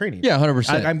Yeah. little training. Yeah,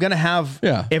 100%. I'm gonna have.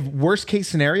 Yeah. If worst case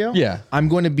scenario. Yeah. I'm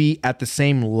going to be at the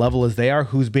same level as they are,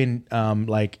 who's been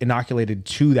like inoculated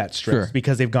to that stress Sure.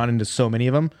 because they've gone into so many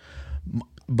of them.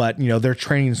 But they're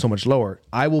training so much lower.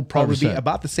 I will probably be 100%.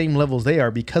 about the same level as they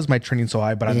are because my training's so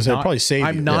high. But I'm gonna say, not. probably save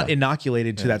I'm you. not Yeah.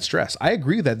 inoculated to that stress. I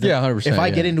agree that. Yeah, 100%, If I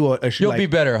yeah. get into a shoot, You'll be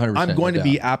better 100%, I'm going no to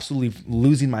be doubt. absolutely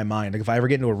losing my mind. Like if I ever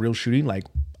get into a real shooting, like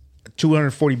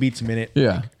 240 beats a minute.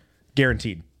 Yeah.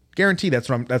 Guaranteed. That's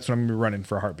what I'm gonna be running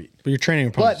for a heartbeat. but your training.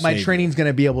 will probably But my save you. training's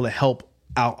gonna be able to help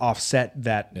offset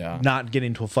that. Yeah. Not get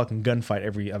into a fucking gunfight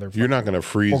every other. You're not going to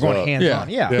freeze or going up. hands on.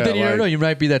 Yeah. But then you like- never know. You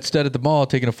might be that stud at the mall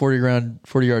taking a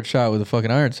 40-yard shot with a fucking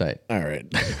iron sight. All right.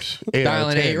 8 out of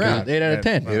Dialing 10, 8 rounds, dude. 8 out of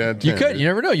 10. 8 out of You 10, could. dude. You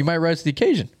never know. You might rise to the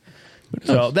occasion.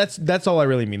 So that's all I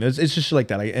really mean. It's just shit like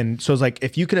that. And so it's like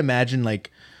if you could imagine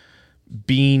like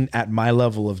being at my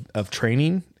level of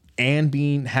training and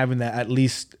having that at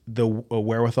least the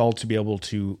wherewithal to be able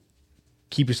to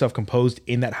keep yourself composed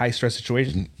in that high stress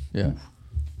situation. Yeah.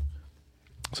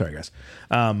 Sorry, guys.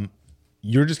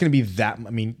 You're just going to be that.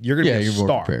 I mean, you're going to be a you're more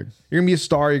star. prepared. You're going to be a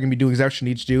star. You're going to be doing exactly what you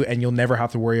need to do, and you'll never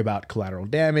have to worry about collateral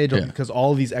damage because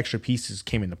all of these extra pieces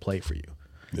came into play for you.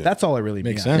 Yeah. That's all it really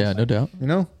makes means. sense. Yeah, no doubt. You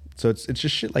know, so it's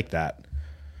just shit like that.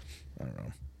 I don't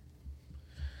know.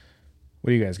 What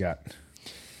do you guys got?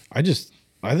 I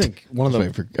think one of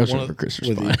the. I was waiting for Chris to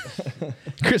respond.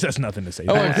 Chris has nothing to say.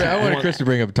 I wanted Chris to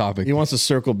bring up a topic. He wants to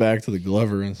circle back to the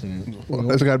Glover incident. Well,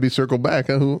 that's got to be circled back.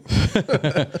 Huh?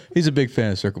 He's a big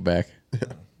fan of Circle Back.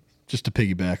 Just to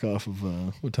piggyback off of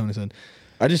what Tony said,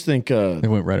 I just think It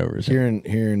went right over his head.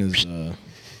 hearing his.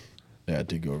 Yeah, it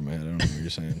did go over my head. I don't know what you're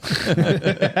saying.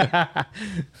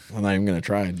 I'm not even gonna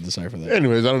try and decipher that.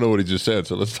 Anyways, I don't know what he just said,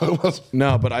 so let's talk about.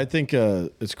 No, but I think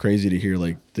it's crazy to hear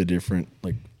like the different,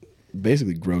 like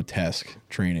basically grotesque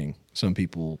training some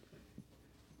people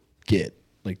get.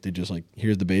 Like they just like,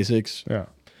 here's the basics. Yeah.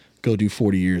 Go do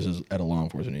 40 years at a law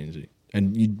enforcement agency.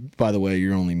 And you, by the way,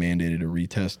 you're only mandated to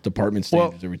retest department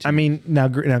standards every 2 years. I mean, now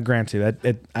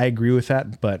granted, I agree with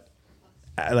that, but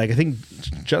I think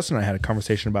Justin and I had a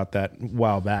conversation about that a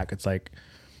while back. It's like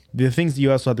the things that you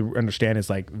also have to understand is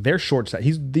like they're short set.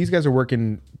 These guys are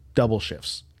working double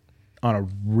shifts on a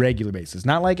regular basis,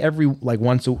 not like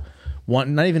once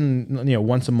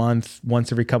a month,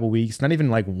 once every couple weeks, not even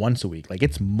like once a week. Like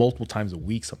it's multiple times a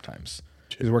week sometimes.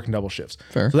 Is working double shifts.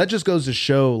 Fair. So that just goes to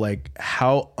show like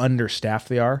how understaffed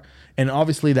they are. And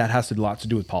obviously that has a lot to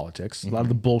do with politics. A lot of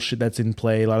the bullshit that's in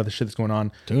play, a lot of the shit that's going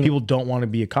on. People don't want to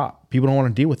be a cop. People don't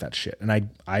want to deal with that shit. And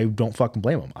I don't fucking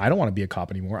blame them. I don't want to be a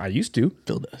cop anymore. I used to.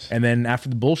 Phil does. And then after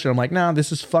the bullshit, I'm like, nah,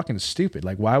 this is fucking stupid.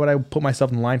 Like, why would I put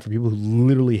myself in line for people who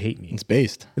literally hate me? it's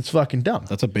based. It's fucking dumb.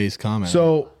 That's a base comment.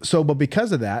 But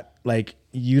because of that, like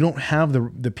you don't have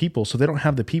the people, so they don't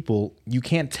have the people. You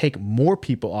can't take more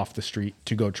people off the street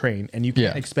to go train, and you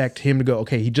can't expect him to go,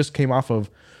 okay, he just came off of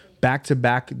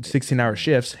back-to-back 16-hour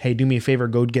shifts. Hey, do me a favor,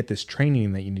 go get this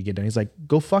training that you need to get done. He's like,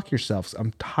 go fuck yourselves.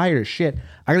 I'm tired of shit.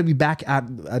 I gotta be back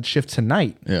at shift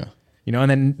tonight. Yeah. You know,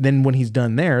 and then when he's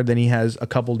done there, then he has a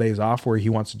couple days off where he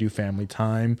wants to do family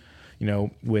time. You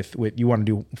know, with you want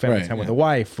to do family time with a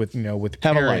wife, with with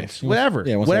Have a parents, life. whatever,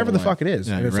 Yeah, whatever the fuck it is.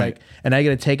 Yeah, and it's right. like, and I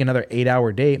got to take another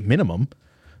 8-hour day minimum,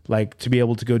 like to be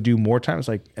able to go do more time. It's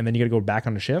like, and then you got to go back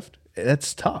on the shift.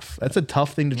 That's tough. That's a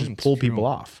tough thing to just pull people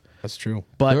off. That's true.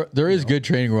 But There is good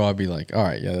training where I'll be like, all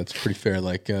right, yeah, that's pretty fair.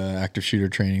 Like active shooter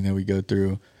training that we go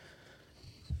through.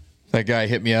 That guy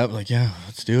hit me up like, yeah,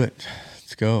 let's do it.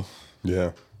 Let's go.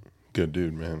 Yeah, good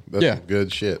dude, man. That's some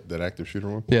good shit. That active shooter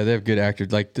one. Yeah, they have good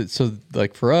actors. Like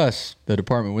like for us, the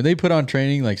department when they put on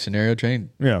training, like scenario training,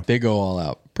 they go all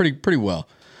out pretty well.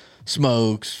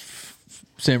 Smokes,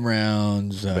 sim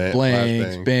rounds,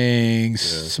 blanks, bangs,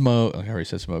 smoke. I already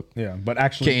said smoke. Yeah, but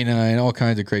actually, canine, all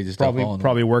kinds of crazy stuff.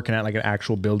 Probably working at like an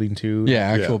actual building too. Yeah,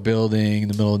 actual building in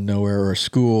the middle of nowhere, or a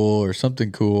school, or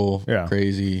something cool,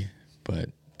 crazy. But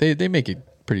they make it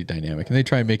pretty dynamic, and they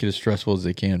try and make it as stressful as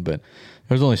they can. But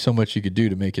there's only so much you could do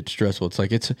to make it stressful. It's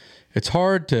like it's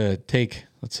hard to take.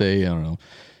 Let's say, I don't know.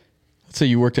 Let's say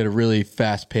you worked at a really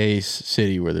fast-paced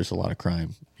city where there's a lot of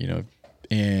crime,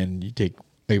 and you take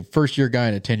a first-year guy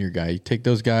and a 10-year guy. You take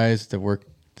those guys that work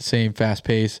the same fast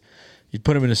pace. You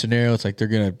put them in a scenario. It's like they're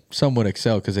gonna somewhat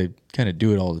excel because they kind of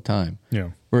do it all the time. Yeah.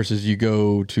 Versus you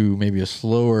go to maybe a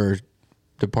slower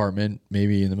department,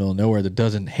 maybe in the middle of nowhere, that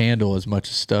doesn't handle as much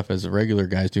stuff as the regular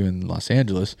guys do in Los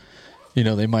Angeles.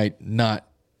 They might not.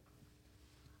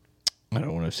 I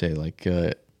don't want to say like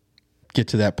get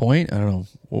to that point. I don't know.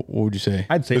 What would you say?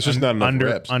 I'd say it's just not enough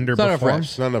reps. Underperformed.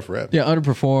 It's not enough reps. Yeah,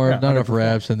 underperformed, not enough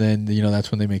reps, and then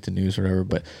that's when they make the news or whatever.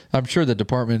 But I'm sure the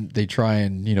department, they try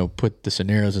and put the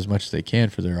scenarios as much as they can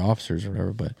for their officers or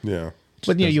whatever. But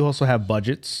But you also have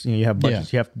budgets. You have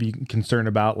budgets. You have to be concerned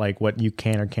about like what you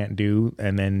can or can't do,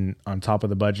 and then on top of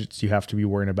the budgets, you have to be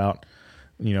worrying about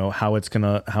how it's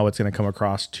gonna come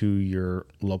across to your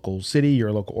local city,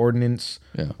 your local ordinance,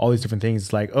 all these different things.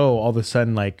 It's like, oh, all of a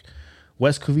sudden, like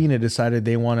West Covina decided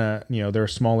they want to, they're a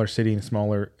smaller city and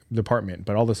smaller department,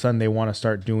 but all of a sudden they want to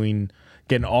start getting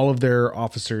all of their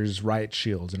officers riot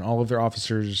shields and all of their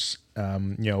officers,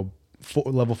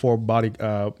 level 4 body,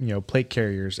 plate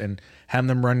carriers, and having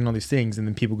them running all these things, and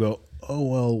then people go, oh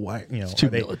well, why?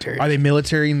 Are they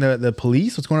military in the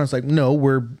police? What's going on? It's like, no,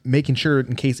 we're making sure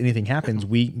in case anything happens,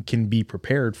 we can be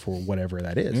prepared for whatever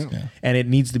that is, and it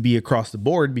needs to be across the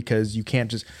board because you can't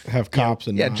just have cops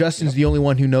and Justin's the only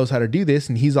one who knows how to do this,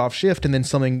 and he's off shift, and then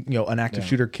something an active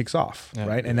shooter kicks off,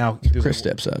 right? And now Chris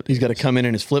steps out. He's got to come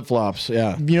in his flip flops.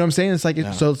 Yeah, you know what I'm saying? It's like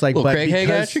so it's like, well, but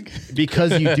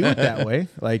because you do it that way,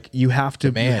 like you have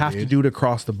to to do it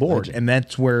across the board, and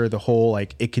that's where the whole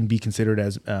like it can be considered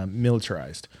as militarized.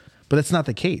 But that's not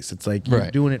the case. It's like you're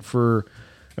Right. doing it for.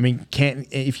 I mean,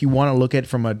 if you want to look at it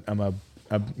from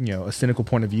a cynical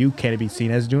point of view, can it be seen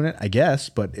as doing it? I guess,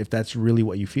 but if that's really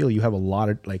what you feel, you have a lot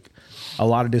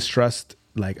of distrust.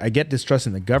 Like I get distrust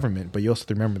in the government, but you also have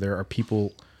to remember there are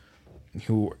people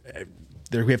who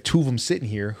we have two of them sitting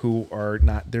here who are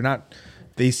not. They're not.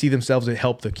 They see themselves to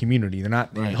help the community. They're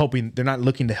not helping. They're not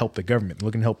looking to help the government. They're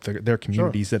looking to help their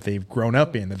communities that they've grown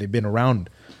up in, that they've been around.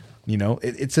 You know,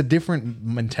 it's a different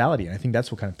mentality, and I think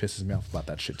that's what kind of pisses me off about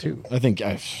that shit too. I think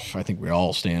we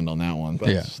all stand on that one.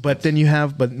 But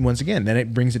then but once again, then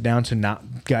it brings it down to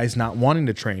guys not wanting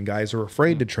to train. Guys are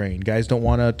afraid to train. Guys don't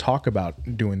want to talk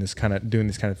about doing this kind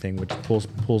of thing, which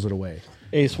pulls it away.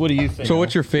 Ace, what do you think? So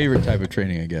what's your favorite type of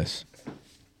training, I guess?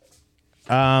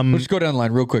 We'll just go down the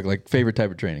line real quick, like favorite type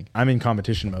of training. I'm in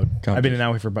competition mode. I've been in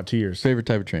that way for about 2 years. Favorite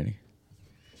type of training?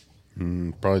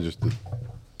 Probably just the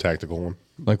tactical one.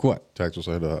 Like what? Tactical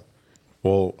side of that.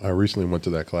 Well, I recently went to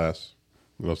that class.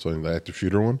 So the active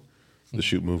shooter one, the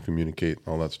shoot, move, communicate,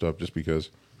 all that stuff. Just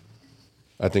because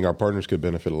I think our partners could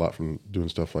benefit a lot from doing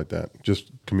stuff like that.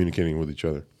 Just communicating with each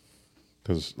other,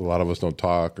 because a lot of us don't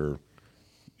talk, or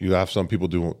you have some people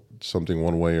do something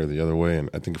one way or the other way, and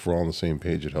I think if we're all on the same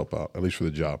page, it'd help out, at least for the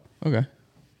job. Okay.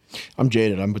 I'm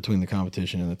jaded. I'm between the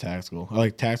competition and the tactical. I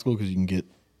like tactical because you can get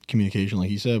communication, like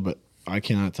he said, but I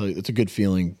cannot tell you. It's a good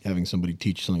feeling having somebody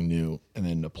teach something new and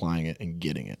then applying it and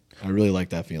getting it. I really like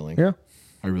that feeling. Yeah.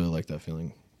 I really like that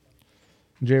feeling.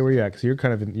 Jay, where you at? Because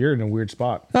you're in a weird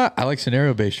spot. I like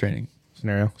scenario-based training.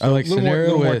 Scenario. I like a little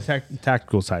scenario more with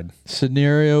tactical side.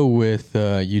 Scenario with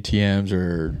UTMs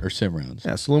or sim rounds.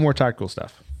 Yeah, it's a little more tactical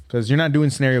stuff because you're not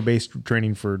doing scenario based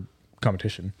training for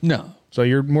competition. No. So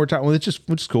you're more which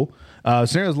is cool.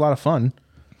 Scenario is a lot of fun.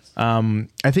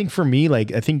 I think for me, I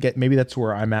think maybe that's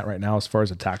where I'm at right now as far as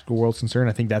the tactical world's concerned.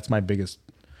 I think that's my biggest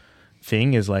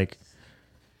thing is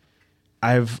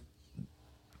I've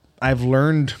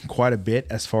learned quite a bit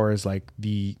as far as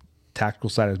the tactical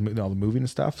side of all the moving and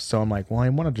stuff. So I'm like, well, I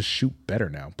want to just shoot better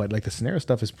now. But the scenario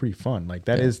stuff is pretty fun.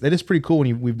 That is pretty cool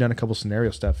when we've done a couple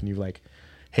scenario stuff and you've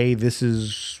hey, this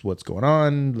is what's going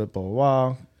on, blah, blah,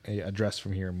 blah. Address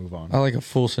from here and move on. I like a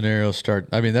full scenario start.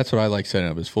 I mean, that's what I like setting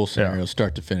up is full scenario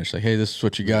start to finish. Like, hey, this is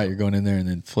what you got. You're going in there and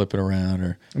then flip it around.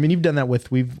 Or I mean, you've done that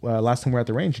last time we were at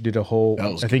the range, you did a whole,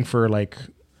 I think for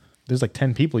there's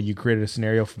 10 people, you created a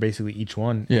scenario for basically each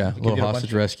one. Yeah, a little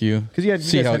hostage rescue. Because you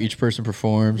see how each person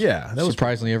performs. Yeah.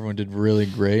 Surprisingly, everyone did really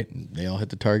great. They all hit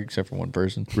the target except for one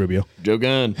person. Rubio. Joe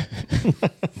Gunn.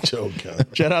 Joe Gunn.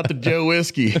 Shout out to Joe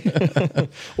Whiskey.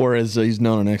 Or as he's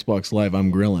known on Xbox Live,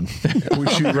 I'm Grillin'. We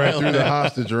shoot right through the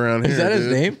hostage around here. Is that his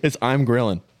name? It's I'm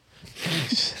Grillin'.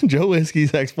 Joe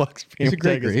Whiskey's Xbox. He's a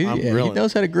great grill. He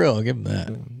knows how to grill. I'll give him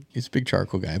that. He's a big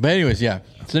charcoal guy. But anyways, yeah.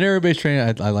 Scenario-based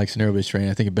training, I like scenario-based training.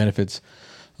 I think it benefits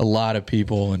a lot of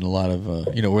people and a lot of,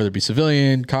 whether it be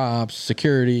civilian, cops,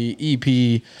 security,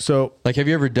 EP. So, have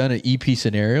you ever done an EP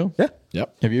scenario? Yeah.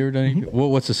 Yep. Have you ever done EP?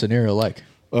 What's the scenario like?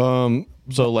 So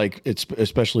it's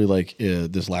especially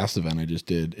this last event I just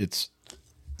did, it's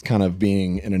kind of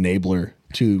being an enabler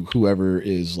to whoever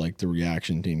is the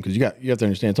reaction team. Because you have to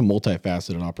understand it's a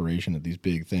multifaceted operation of these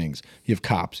big things. You have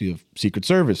cops, you have Secret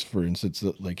Service, for instance,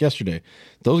 like yesterday.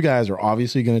 Those guys are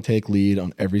obviously going to take lead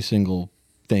on every single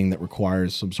thing that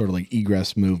requires some sort of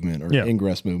egress movement or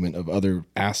ingress movement of other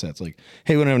assets.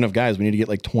 Hey, we don't have enough guys. We need to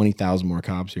get 20,000 more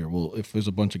cops here. Well, if there's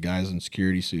a bunch of guys in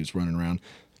security suits running around,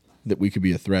 that we could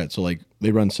be a threat. So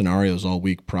they run scenarios all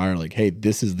week prior. Hey,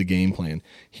 this is the game plan.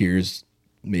 Here's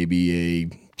maybe a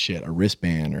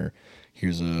wristband, or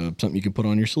here's something you can put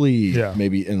on your sleeve. Yeah.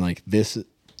 Maybe, and this,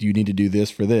 you need to do this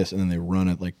for this. And then they run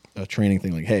it a training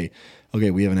thing. Hey,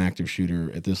 okay, we have an active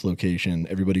shooter at this location.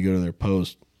 Everybody go to their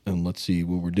post and let's see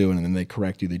what we're doing. And then they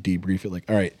correct you. They debrief it.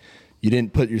 All right, you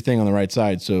didn't put your thing on the right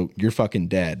side, so you're fucking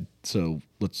dead. So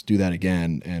let's do that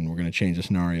again. And we're going to change the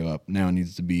scenario up. Now it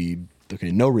needs to be,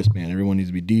 okay, no wristband. Everyone needs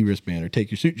to be de-wristband, or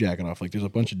take your suit jacket off. There's a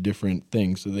bunch of different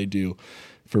things that they do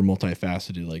for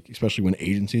multifaceted, especially when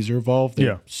agencies are involved.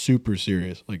 They're super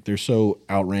serious. They're so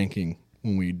outranking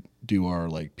when we do our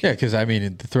Yeah, because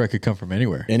the threat could come from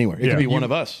anywhere. Anywhere. It could be one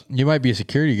of us. You might be a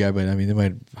security guy, but they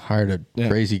might have hired a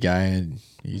crazy guy and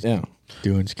he's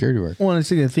doing security work. Well, I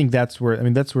think that's where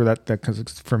that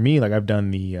because for me, I've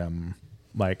done the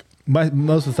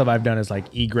most of the stuff I've done is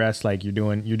egress. You're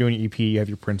doing EP, you have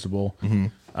your principal,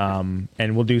 and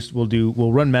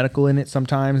we'll run medical in it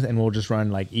sometimes, and we'll just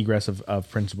run egress of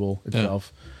principal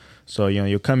itself. So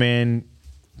you'll come in,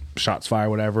 shots fire,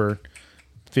 whatever,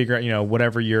 figure out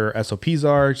whatever your SOPs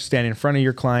are, stand in front of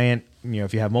your client,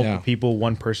 if you have multiple people,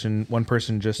 one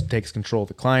person just takes control of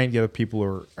the client. The other people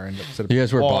are end up set up. You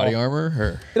guys wear body armor,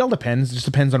 or It all depends. It just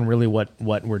depends on really what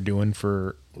we're doing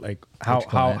for like how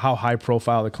high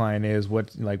profile the client is,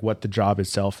 what the job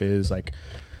itself is. Like,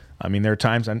 I mean, there are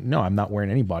times I'm not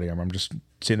wearing any body armor. I'm just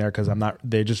sitting there because I'm not.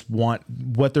 They just want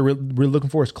what they're really looking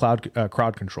for is crowd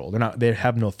control. They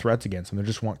have no threats against them. They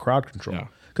just want crowd control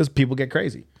because people get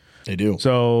crazy. They do.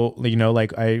 So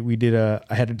like I ended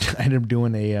up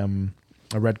doing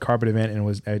a red carpet event,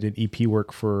 and I did EP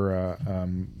work for a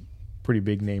pretty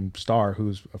big name star it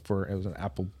was an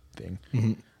Apple thing.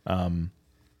 Mm-hmm.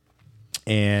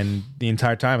 And the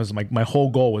entire time was my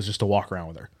whole goal was just to walk around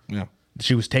with her. Yeah.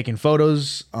 She was taking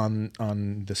photos on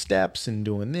the steps and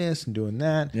doing this and doing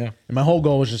that. Yeah. And my whole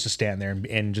goal was just to stand there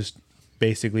and just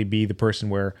basically be the person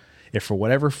where if for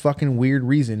whatever fucking weird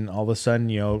reason, all of a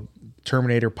sudden,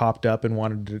 Terminator popped up and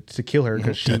wanted to kill her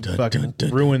because she fucking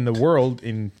ruined the world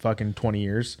in fucking 20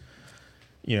 years,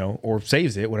 or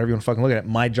saves it, whatever you want to fucking look at it.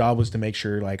 My job was to make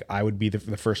sure like I would be the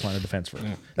first line of defense for her.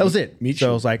 Yeah. That was it.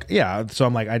 So I was like, so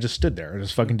I'm like, I just stood there. I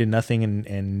just fucking did nothing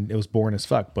and it was boring as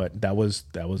fuck. But that was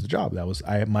the job.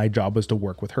 My job was to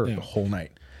work with her the whole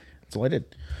night. That's all I did.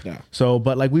 Yeah. So,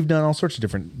 but like we've done all sorts of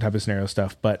different type of scenario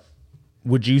stuff, but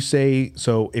would you say,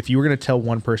 so if you were going to tell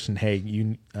one person, hey,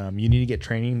 you need to get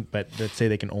training, but let's say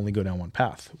they can only go down one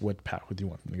path, what path would you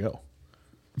want them to go?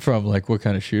 from like what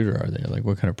kind of shooter are they? Like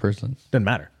what kind of person? Doesn't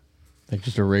matter. Like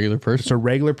just a regular person? It's a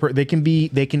regular They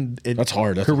can. That's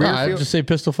hard. That's career I'd field, just say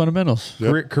pistol fundamentals.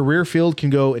 career field can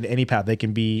go in any path. They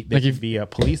can be a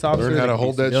police officer. Learn how to they can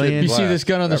hold be that shit. civilian. You see this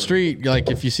gun on the street, like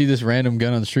if you see this random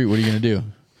gun on the street, what are you going to do?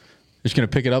 Just going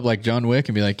to pick it up like John Wick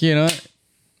and be like, you know what?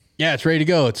 Yeah, it's ready to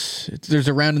go. It's there's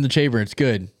a round in the chamber. It's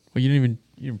good. Well, you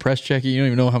didn't press check it. You don't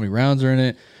even know how many rounds are in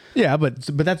it. Yeah, but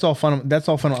that's all fun. That's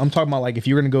all fun. I'm talking about like if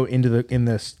you're going to go in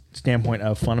this standpoint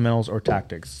of fundamentals or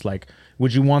tactics, like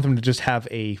would you want them to just have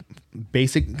a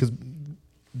basic? Because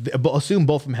assume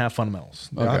both of them have fundamentals.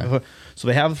 Okay. So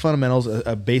they have the fundamentals,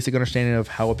 a basic understanding of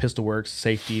how a pistol works,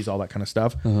 safeties, all that kind of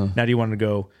stuff. Uh-huh. Now, do you want to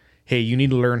go? Hey, you need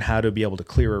to learn how to be able to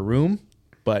clear a room,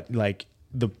 but like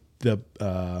the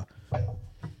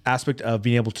aspect of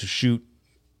being able to shoot,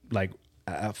 like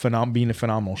being a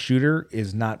phenomenal shooter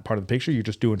is not part of the picture. You're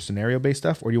just doing scenario based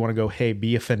stuff, or do you want to go, hey,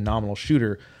 be a phenomenal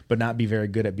shooter, but not be very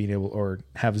good at being able, or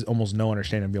have almost no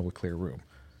understanding of being able to clear a room.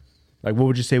 Like, what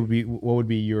would you say would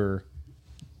be your,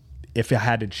 if you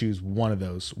had to choose one of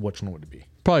those, which one would it be?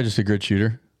 Probably just a good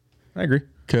shooter. I agree.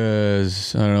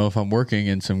 Because I don't know if I'm working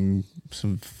in some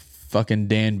fucking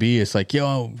Dan B. It's like,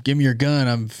 yo, give me your gun.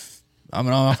 I'm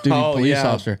an off-duty police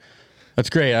officer. That's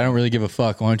great. I don't really give a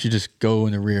fuck. Why don't you just go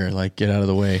in the rear? Like, get out of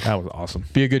the way. That was awesome.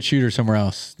 Be a good shooter somewhere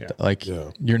else. Yeah. Like,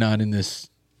 you're not in this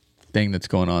thing that's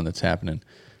going on that's happening.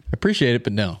 I appreciate it,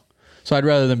 but no. So I'd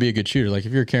rather than be a good shooter. Like,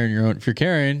 if you're carrying, that's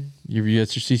your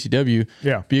CCW.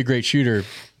 Yeah. Be a great shooter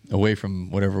away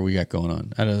from whatever we got going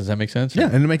on. Does that make sense? Yeah,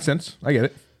 and it makes sense. I get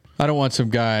it. I don't want some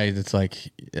guy that's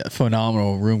like a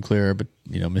phenomenal room clearer, but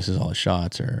misses all his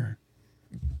shots or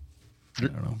I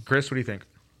don't know. Chris, what do you think?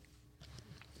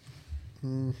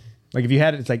 Like if you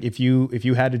had, it's like if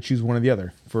you had to choose one or the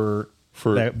other for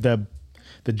the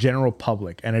general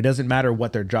public, and it doesn't matter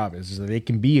what their job is they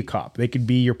can be a cop, they could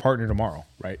be your partner tomorrow,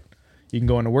 right? You can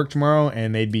go into work tomorrow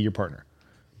and they'd be your partner,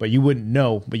 but you wouldn't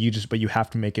know. But you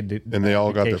have to make it. And they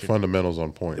all got their fundamentals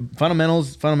on point.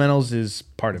 Fundamentals is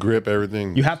part of grip,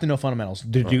 everything. You have to know fundamentals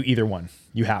to do either one.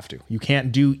 You have to. You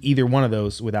can't do either one of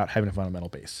those without having a fundamental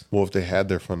base. Well, if they had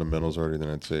their fundamentals already,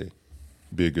 then I'd say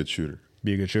be a good shooter.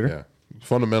 Be a good shooter. Yeah.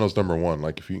 Fundamentals number one.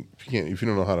 Like if you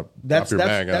don't know how to pop your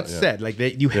mag out. That's said. Like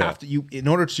you have to in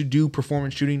order to do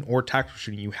performance shooting or tactical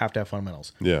shooting, you have to have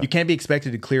fundamentals. Yeah. You can't be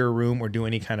expected to clear a room or do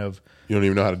any kind of you don't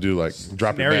even know how to do like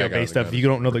drop your mag based stuff. You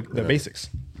don't know the basics.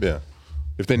 Yeah.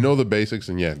 If they know the basics,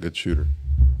 then good shooter.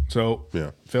 So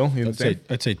Phil,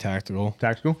 I'd say tactical.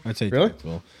 Tactical? I'd say really?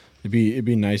 Tactical. It'd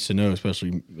be nice to know,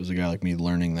 especially as a guy like me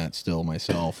learning that still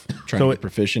myself, trying to get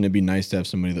proficient. It'd be nice to have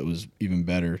somebody that was even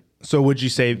better. So would you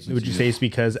say it's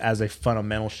because as a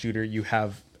fundamental shooter you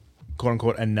have quote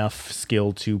unquote enough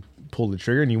skill to pull the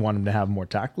trigger and you want them to have more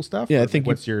tactical stuff? Yeah, I think.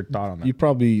 What's your thought on that? You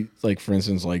probably like, for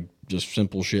instance, like just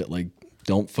simple shit like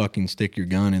don't fucking stick your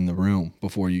gun in the room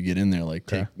before you get in there.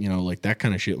 Like like that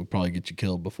kind of shit would probably get you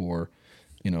killed before.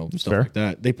 Stuff like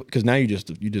that. Because now you just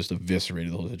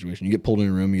eviscerated the whole situation. You get pulled in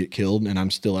a room, you get killed, and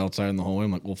I'm still outside in the hallway.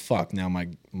 I'm like, well, fuck. Now my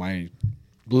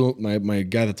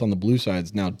guy that's on the blue side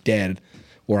is now dead,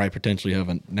 or I potentially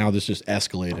haven't. Now this just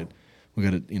escalated. we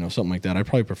got to, something like that. I'd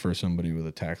probably prefer somebody with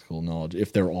a tactical knowledge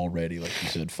if they're already, like you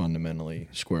said, fundamentally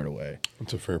squared away.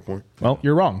 That's a fair point. Well,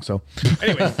 you're wrong. So,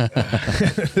 anyways,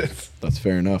 That's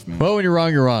fair enough, man. Well, when you're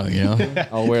wrong, you're wrong.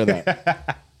 I'll wear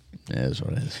that. It is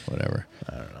what it is. Whatever.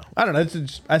 I don't know.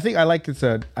 I think I like this.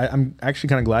 I'm actually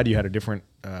kind of glad you had a different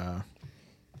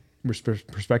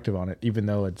perspective on it, even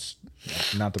though it's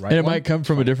not the right And it one. might come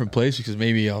from a different place because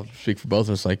maybe I'll speak for both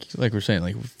of us. Like we're saying,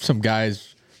 like some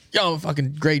guys, I'm a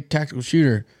fucking great tactical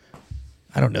shooter.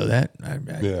 I don't know that.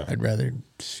 I'd rather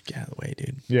just get out of the way,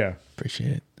 dude. Yeah.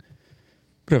 Appreciate it.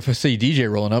 But if I see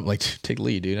DJ rolling up, like, take the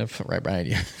lead, dude. I'm right behind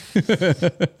you.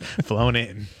 Flown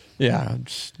in. Yeah, I'm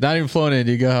just not even flown in,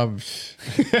 dude. Go.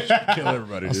 Kill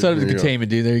everybody. I'll dude. set up the There you go. containment,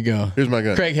 dude. There you go. Here's my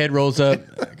gun. Craig head rolls up.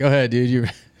 Go ahead, dude.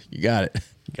 You got it.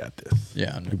 You got this.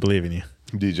 Yeah. We believe in you.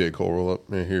 DJ Cole roll up.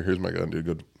 Man, here's my gun, dude.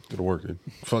 Go to work, dude.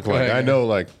 Fuck, like ahead. I know,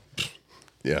 like,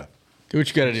 yeah, Do what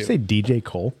you got to Did you do. say DJ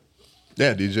Cole?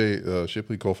 yeah. DJ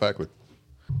Shipley Cole Fackley.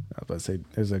 I was about to say,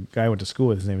 there's a guy I went to school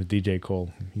with. His name is DJ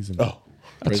Cole. He's in.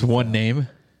 That's one name,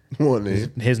 One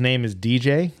name. His name is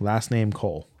DJ. Last name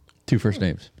Cole. 2 first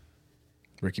names.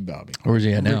 Ricky Bobby. Where's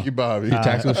he at now? Ricky Bobby.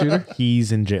 Tactical shooter?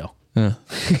 He's in jail.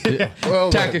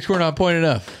 well, Tactics were not point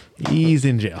enough. He's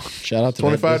in jail. Shout out to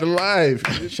 25 that. to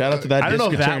life. Shout out to that. I don't know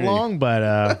if district that attorney. long,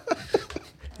 but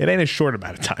it ain't a short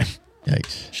amount of time.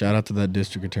 Yikes. Shout out to that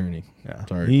district attorney. Yeah.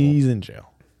 Sorry, He's in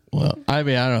jail. Well, I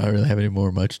mean, I don't really have any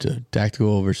more much to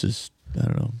tactical versus, I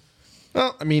don't know.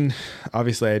 Well, I mean,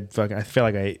 obviously, I feel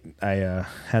like I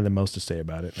had the most to say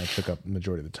about it, and I took up the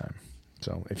majority of the time.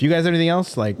 So, if you guys have anything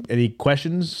else, like any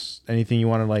questions, anything you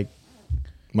want to like,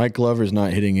 Mike Glover's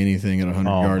not hitting anything at 100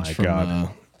 Oh yards my from God.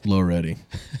 low ready.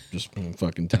 Just gonna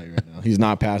fucking tell you right now. He's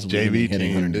not passable. JV hitting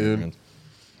team, 100 dude. yards.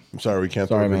 I'm sorry we can't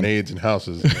Sorry, throw man. grenades in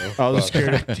houses. You know? I was Fuck.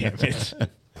 scared. damn it!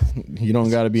 You don't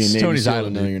got to be a It's Navy Tony's SEAL idol, to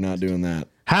know dude. you're not doing that.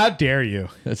 How dare you?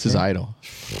 That's his idol.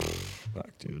 Fuck,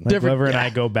 dude. Mike Different- Glover and I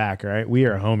go back, right? We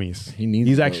are homies. He needs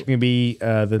He's to actually go. going to be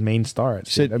the main star.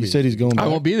 At You said he's going back. I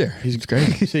won't be there. He's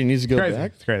great. You said he needs to go crazy.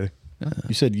 back. It's crazy.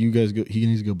 You said you guys go. He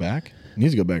needs to go back. He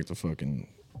needs to go back to fucking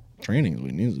training. Is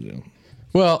what he needs to do.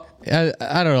 Well, I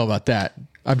don't know about that.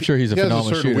 I'm sure he's a He has a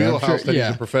phenomenal certain shooter. I'm wheelhouse sure, that yeah.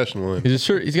 he's a professional in.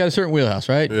 He's got a certain wheelhouse,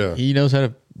 right? Yeah. He knows how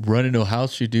to run into a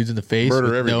house, shoot dudes in the face Murder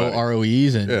with everybody. no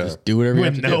ROEs, and Yeah. just do whatever you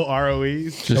have With to no do.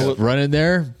 ROEs. Just run in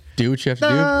there, do what you have to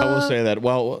I will say that.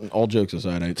 Well, all jokes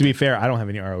aside, I To be fair, I don't have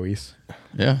any ROEs. do.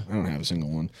 Yeah. I don't have a single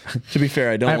one. To be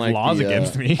fair, I don't I have like laws the,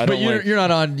 against me. I But don't you're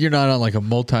like. not on like a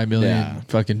multi-million Yeah.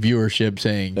 fucking viewership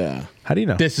saying Yeah. How do you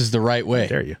know? this is the right way.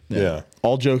 Dare you? Yeah.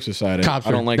 All jokes aside, Cops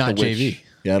I don't are like not the witch. JV.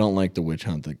 Yeah, I don't like the witch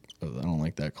hunt. I don't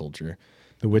like that culture.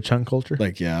 The witch hunt culture?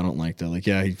 Like, yeah, I don't like that. Like,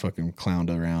 yeah, he fucking clowned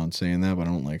around saying that, but I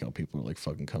don't like how people are like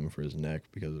fucking coming for his neck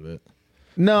because of it.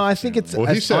 No, I think it's Well,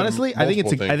 he said honestly. I think it's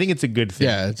multiple I think it's a good thing.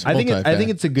 Yeah, it's I think multi-faceted.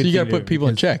 it's a good. So you thing got to put do people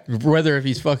in because- check, whether if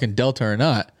he's fucking Delta or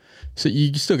not. So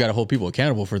you still got to hold people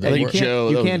accountable for that. You Like can't. Joe,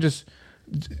 You that was- can't just.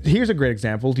 Here's a great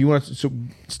example. Do you want to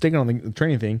sticking on the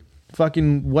training thing?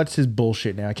 Fucking what's his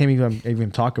bullshit now? I can't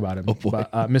even talk about him. Oh, boy.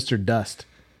 But, Mr. Dust.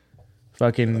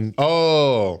 Fucking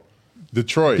Oh,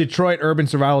 Detroit. Detroit urban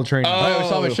survival training. Oh, we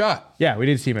saw him at shot. Yeah, we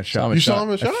did see him at shot. You saw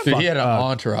him at shot? Dude, he had an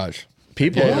entourage.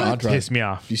 People, Yeah, yeah, do entourage. Pissed me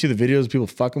off. you see the videos of people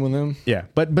fucking with him? Yeah,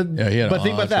 but Yeah, he had but a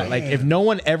think about that. entourage. Like, if no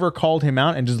one ever called him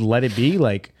out and just let it be,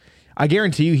 like, I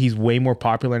guarantee you, he's way more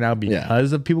popular now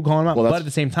because of people calling him out. Well, but that's- at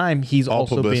the same time, he's All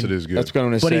also publicity been. is good. That's what I'm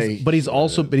gonna But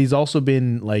say. he's also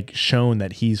been like shown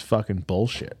that he's fucking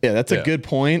bullshit. Yeah, that's Yeah. a good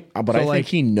point. But So, I like- think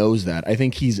he knows that. I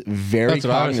think he's very That's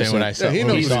what I was saying cognizant. when I saw Yeah, he when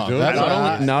knows we what saw he's him. doing. That's Not what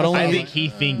I- only, not only, I think he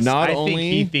thinks. Not I only-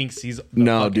 think he thinks he's the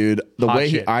no, fucking dude. The hot way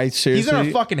shit. I seriously, he's in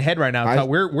our fucking head right now. I-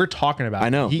 we're talking about. I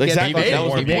know He gets exactly. fucking That was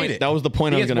more the made point. it. That was the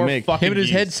point I He was gets gonna more make. fucking Him and his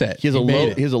views. headset. He has a made low.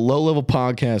 it. He has a low level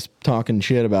podcast talking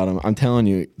shit about him. I'm telling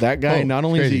you, that guy. Whoa, not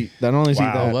only is crazy. he. Not only is he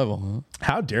Wow. Low that. level. Huh?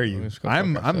 How dare you? go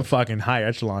I'm fuck a myself. fucking high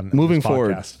echelon. of Moving this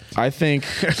forward, podcast. I think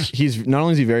he's not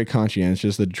only is he very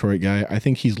conscientious, the Detroit guy. I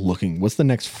think he's looking. What's the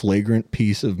next flagrant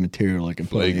piece of material I can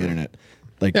put on the Flagrant. internet?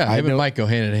 Like, Yeah, I him and know- Mike go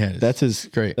hand in hand. That's his.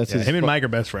 great. That's Yeah, his. him and Mike are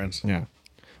best friends. Yeah.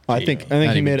 I think Not he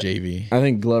even made JV. I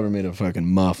think Glover made a fucking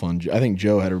muff on. I think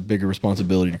Joe had a bigger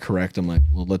responsibility to correct him. Like,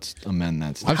 well, let's amend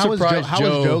that. Stuff. I'm How is surprised How is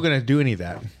Joe going to do any of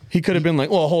that? He could have been like,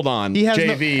 well, hold on, He has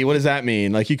JV. What does that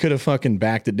mean? Like, he could have fucking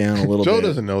backed it down a little Joe bit.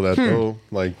 doesn't know that though.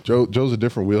 Like Joe's a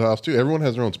different wheelhouse too. Everyone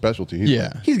has their own specialty.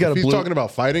 Yeah. He's got if a he's blue- talking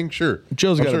about fighting, sure.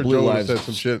 Joe's I'm got a sure blue Joe would've lives- said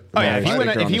some shit. Oh yeah, about if he fighting.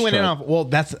 went, if he went in off, well,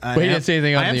 that's. But he didn't say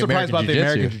anything on I am the surprised American about the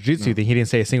American Jiu-Jitsu. Jiu-Jitsu thing. He didn't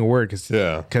say a single word because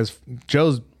Yeah.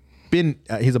 Joe's been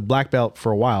he's a black belt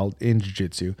for a while in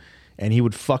Jiu-Jitsu, and he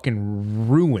would fucking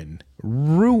ruin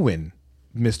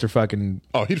Mr. fucking.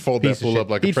 Oh, he'd fold that piece of fool shit. up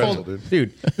like a He'd pretzel, fold-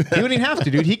 dude. He wouldn't even have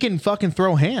to, dude. He can fucking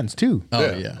throw hands too. Oh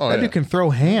yeah. Oh, That yeah. dude can throw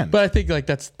hands. But I think like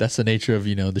that's the nature of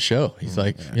the show. He's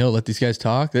like let these guys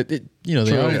talk. That the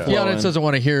audience, the audience doesn't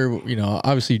want to hear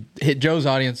obviously hit Joe's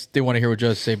audience. They want to hear what Joe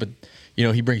has to say, but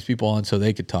he brings people on so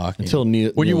they could talk. Until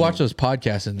when you watch those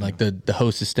podcasts and like the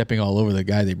host is stepping all over the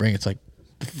guy they bring, it's like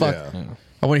the fuck. Yeah.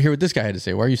 I want to hear what this guy had to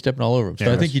say. Why are you stepping all over him? So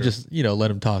Yeah, I think that's you true. just let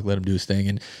him talk, let him do his thing,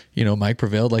 and Mike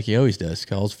prevailed like he always does.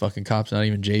 Calls fucking cops not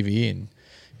even JV, and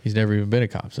he's never even been a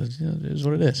cop. So it is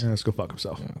what it is. Yeah, let's go fuck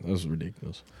himself. That was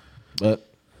ridiculous. But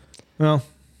Well,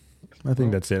 I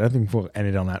think that's it. I think we'll end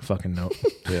it on that fucking note.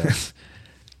 Yeah.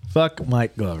 Fuck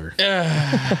Mike Glover.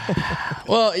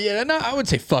 Well, yeah, no, I would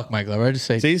say fuck Mike Glover. I just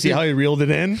say see how he reeled it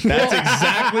in? That's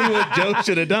exactly what Joe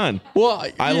should have done. Well,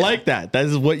 I yeah. like that. That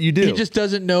is what you do. He just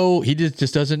doesn't know. He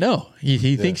just doesn't know.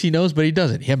 He thinks he knows, but he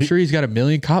doesn't. I'm sure he's got a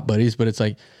million cop buddies, but it's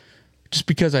like, just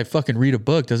because I fucking read a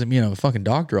book doesn't mean I'm a fucking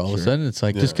doctor all of a sudden. It's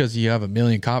like, just because you have a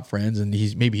million cop friends and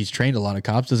he's trained a lot of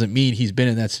cops doesn't mean he's been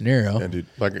in that scenario. Yeah, dude.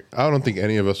 Like, I don't think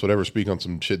any of us would ever speak on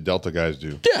some shit Delta guys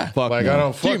do. Yeah. Fuck Like, no. I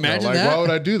don't Can you fuck no. imagine Like, that? why would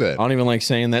I do I that? don't even like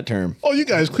saying that term. Oh, you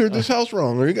guys cleared this house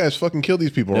wrong, or you guys fucking killed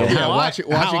these people wrong. Yeah, watching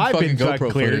I've fucking been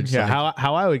GoPro cleared. footage. Yeah, like-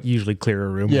 how I would usually clear a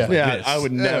room. Yeah. is like Yeah, this. I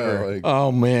would never. like-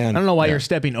 Oh man, I don't know why you're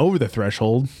stepping over the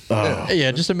threshold.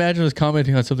 Yeah, just imagine us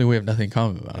commenting on something we have nothing in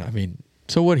common about. I mean,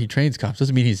 so what? He trains cops.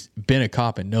 Doesn't mean he's been a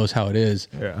cop and knows how it is.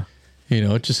 Yeah.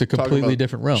 It's just a Talking completely about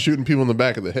different realm. Shooting people in the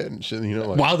back of the head and shit.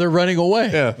 Like, While they're running away.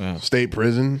 yeah. State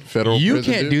prison, federal You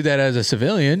prison. can't dude. do that as a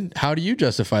civilian. How do you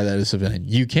justify that as a civilian?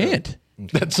 You can't.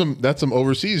 That's some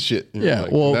overseas shit. Yeah,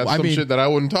 well, that's I some mean, shit that I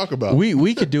wouldn't talk about.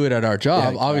 We could do it at our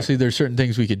job. Obviously, there's certain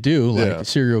things we could do, like Yeah.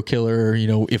 serial killer.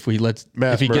 If he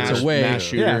Mass gets murder. away, Mass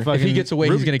shooter. Yeah, if fucking he gets away,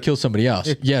 he's going to kill somebody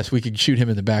else. Yes, we could shoot him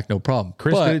in the back, no problem.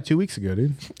 Chris But did it 2 weeks ago,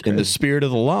 dude. in the spirit of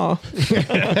the law.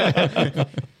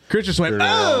 Chris just went,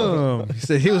 oh! He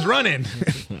said he was running.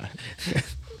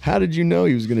 How did you know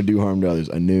he was going to do harm to others?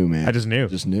 I knew, man. I just knew.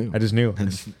 Just knew. I just knew.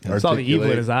 I saw the evil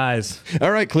in his eyes.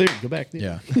 All right, clear. Go back.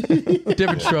 yeah,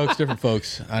 different strokes, different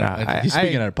folks. He's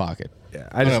speaking out of pocket. Yeah,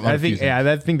 I don't know, I I'm think confused.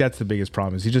 I think that's the biggest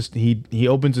problem is he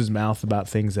opens his mouth about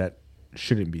things that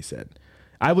shouldn't be said.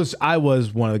 I was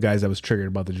one of the guys that was triggered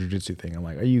about the jiu-jitsu thing. I'm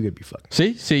like, are you gonna be fucking?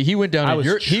 See, he went down. I in was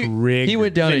your, triggered. he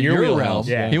went down in your wheelhouse. realm.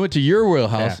 Yeah. He went to your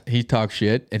wheelhouse. Yeah. He talked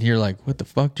shit, and you're like, "What the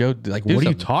fuck, Joe? Like, do What are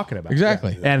you something." talking about?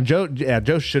 Exactly. Yeah. And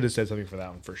Joe should have said something for that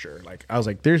one for sure. Like I was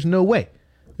like, there's no way.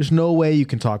 There's no way you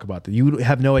can talk about that. You would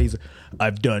have no way. He's like,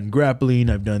 I've done grappling.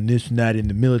 I've done this and that in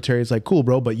the military. It's like, cool,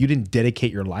 bro, but you didn't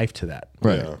dedicate your life to that.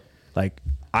 Right. Yeah. Like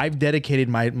I've dedicated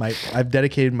my last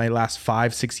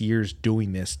 5-6 years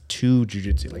doing this to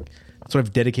jiu-jitsu. Like that's what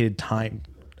I've dedicated time,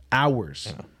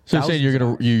 hours. So you're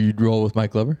saying you'd roll with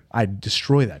Mike Glover? I'd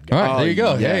destroy that guy. All right, there you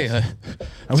go. yes. Hey,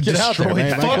 I would get out there, destroy man.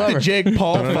 that Mike guy. Glover. Fuck the Jake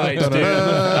Paul fights, dude.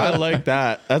 I like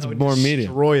that. That's more medium.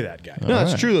 Destroy that guy. No,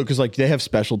 that's true though, because like they have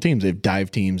special teams. They have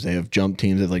dive teams. They have jump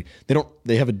teams.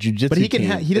 They have a jujitsu. But he can. team.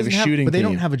 He They have doesn't a have. shooting But they team.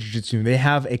 don't have a jiu-jitsu team. They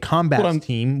have a combat What I'm-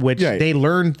 team, which Yeah. they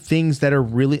learn things that are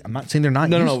really. I'm not saying they're not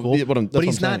No, no, useful. yeah, that's but what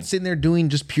he's I'm not saying. sitting there doing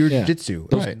just pure Yeah. jiu-jitsu.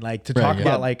 Right. Like to Right, talk yeah.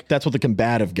 about like. That's what the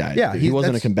combative guy. Yeah, he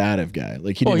wasn't a that's- combative guy.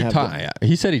 Like he Well, didn't have.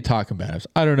 he said he taught combatives.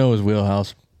 I don't know his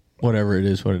wheelhouse. Whatever it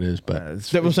is, what it is, but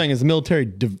That's what I'm saying is the military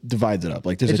divides it up.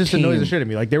 Like there's It a just team. annoys the shit at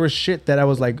me. Like there was shit that I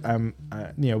was like,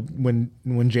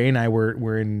 when Jay and I were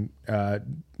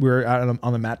out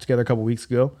on the mat together a couple weeks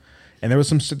ago, and there was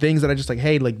some things that I just like,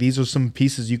 hey, like these are some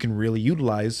pieces you can really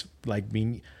utilize. Like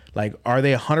being like, are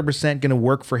they 100% going to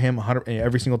work for him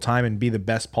every single time and be the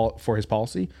best for his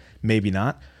policy? Maybe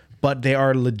not, but they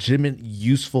are legitimate,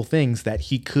 useful things that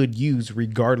he could use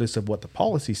regardless of what the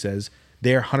policy says.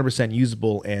 They're 100%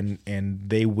 usable and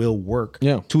they will work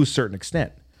to a certain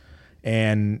extent.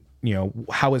 And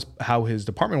how his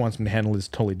department wants him to handle is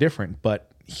totally different,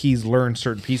 but he's learned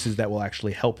certain pieces that will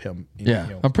actually help him.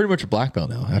 I'm pretty much a black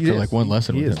belt now after is. like one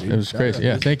lesson He with is, him. dude. It was crazy.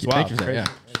 Yeah, thank you. Wow, Thank you for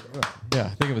that. Yeah,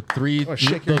 think of it.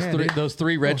 shake your hand, dude. Those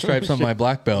three red stripes on my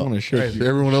black I want belt. to shake you.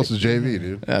 Everyone else is JV,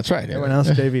 dude. That's right. Everyone else,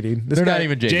 JV, dude. This They're guy, not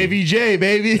even JV. JVJ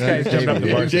baby. guy's jumping up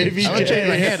the bar. JVJ. I'm gonna change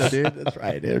my handle, dude. That's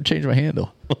right. I'll change my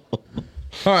handle.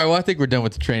 All right. Well, I think we're done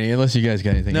with the training. Unless you guys got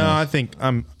anything No, I else. think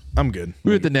I'm good.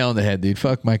 We hit the nail on the head, dude.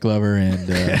 Fuck Mike Glover, and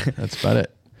that's about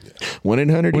it.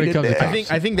 1-800. When it comes to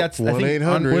I think that's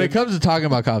 1-800. When it comes to talking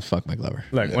about cops, fuck Mike Glover.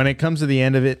 Look, when it comes to the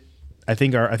end of it, I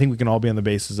think we can all be on the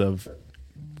basis of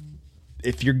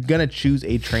if you're gonna choose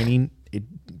a training,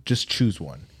 just choose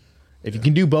one. If you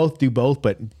can do both,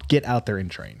 but get out there and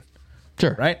train.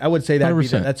 Sure. Right? I would say that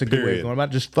 100%. that's a good way of Period. going about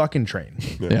it. Just fucking train.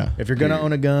 Yeah. If you're gonna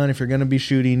own a gun, if you're gonna be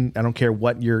shooting, I don't care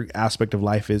what your aspect of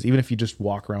life is, even if you just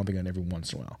walk around with a gun every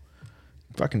once in a while.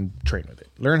 fucking train with it.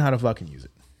 Learn how to fucking use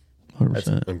it.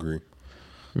 100%. Agree.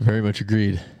 Very much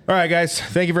agreed. All right, guys.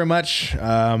 Thank you very much.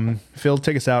 Phil,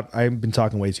 take us out. I've been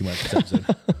talking way too much this episode.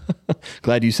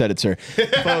 Glad you said it, sir.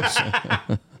 Folks,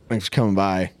 thanks for coming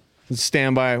by.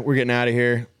 Stand by. We're getting out of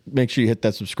here. Make sure you hit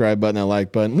that subscribe button, that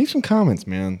like button. Leave some comments,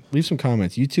 man. Leave some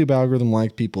comments. YouTube algorithm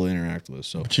like people interact with us.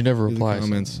 So, But you never leave the reply, so-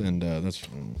 comments, and that's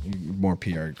you're more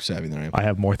PR savvy than I am. I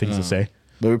have more things to say.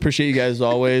 But we appreciate you guys as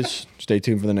always. Stay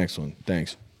tuned for the next one.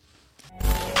 Thanks.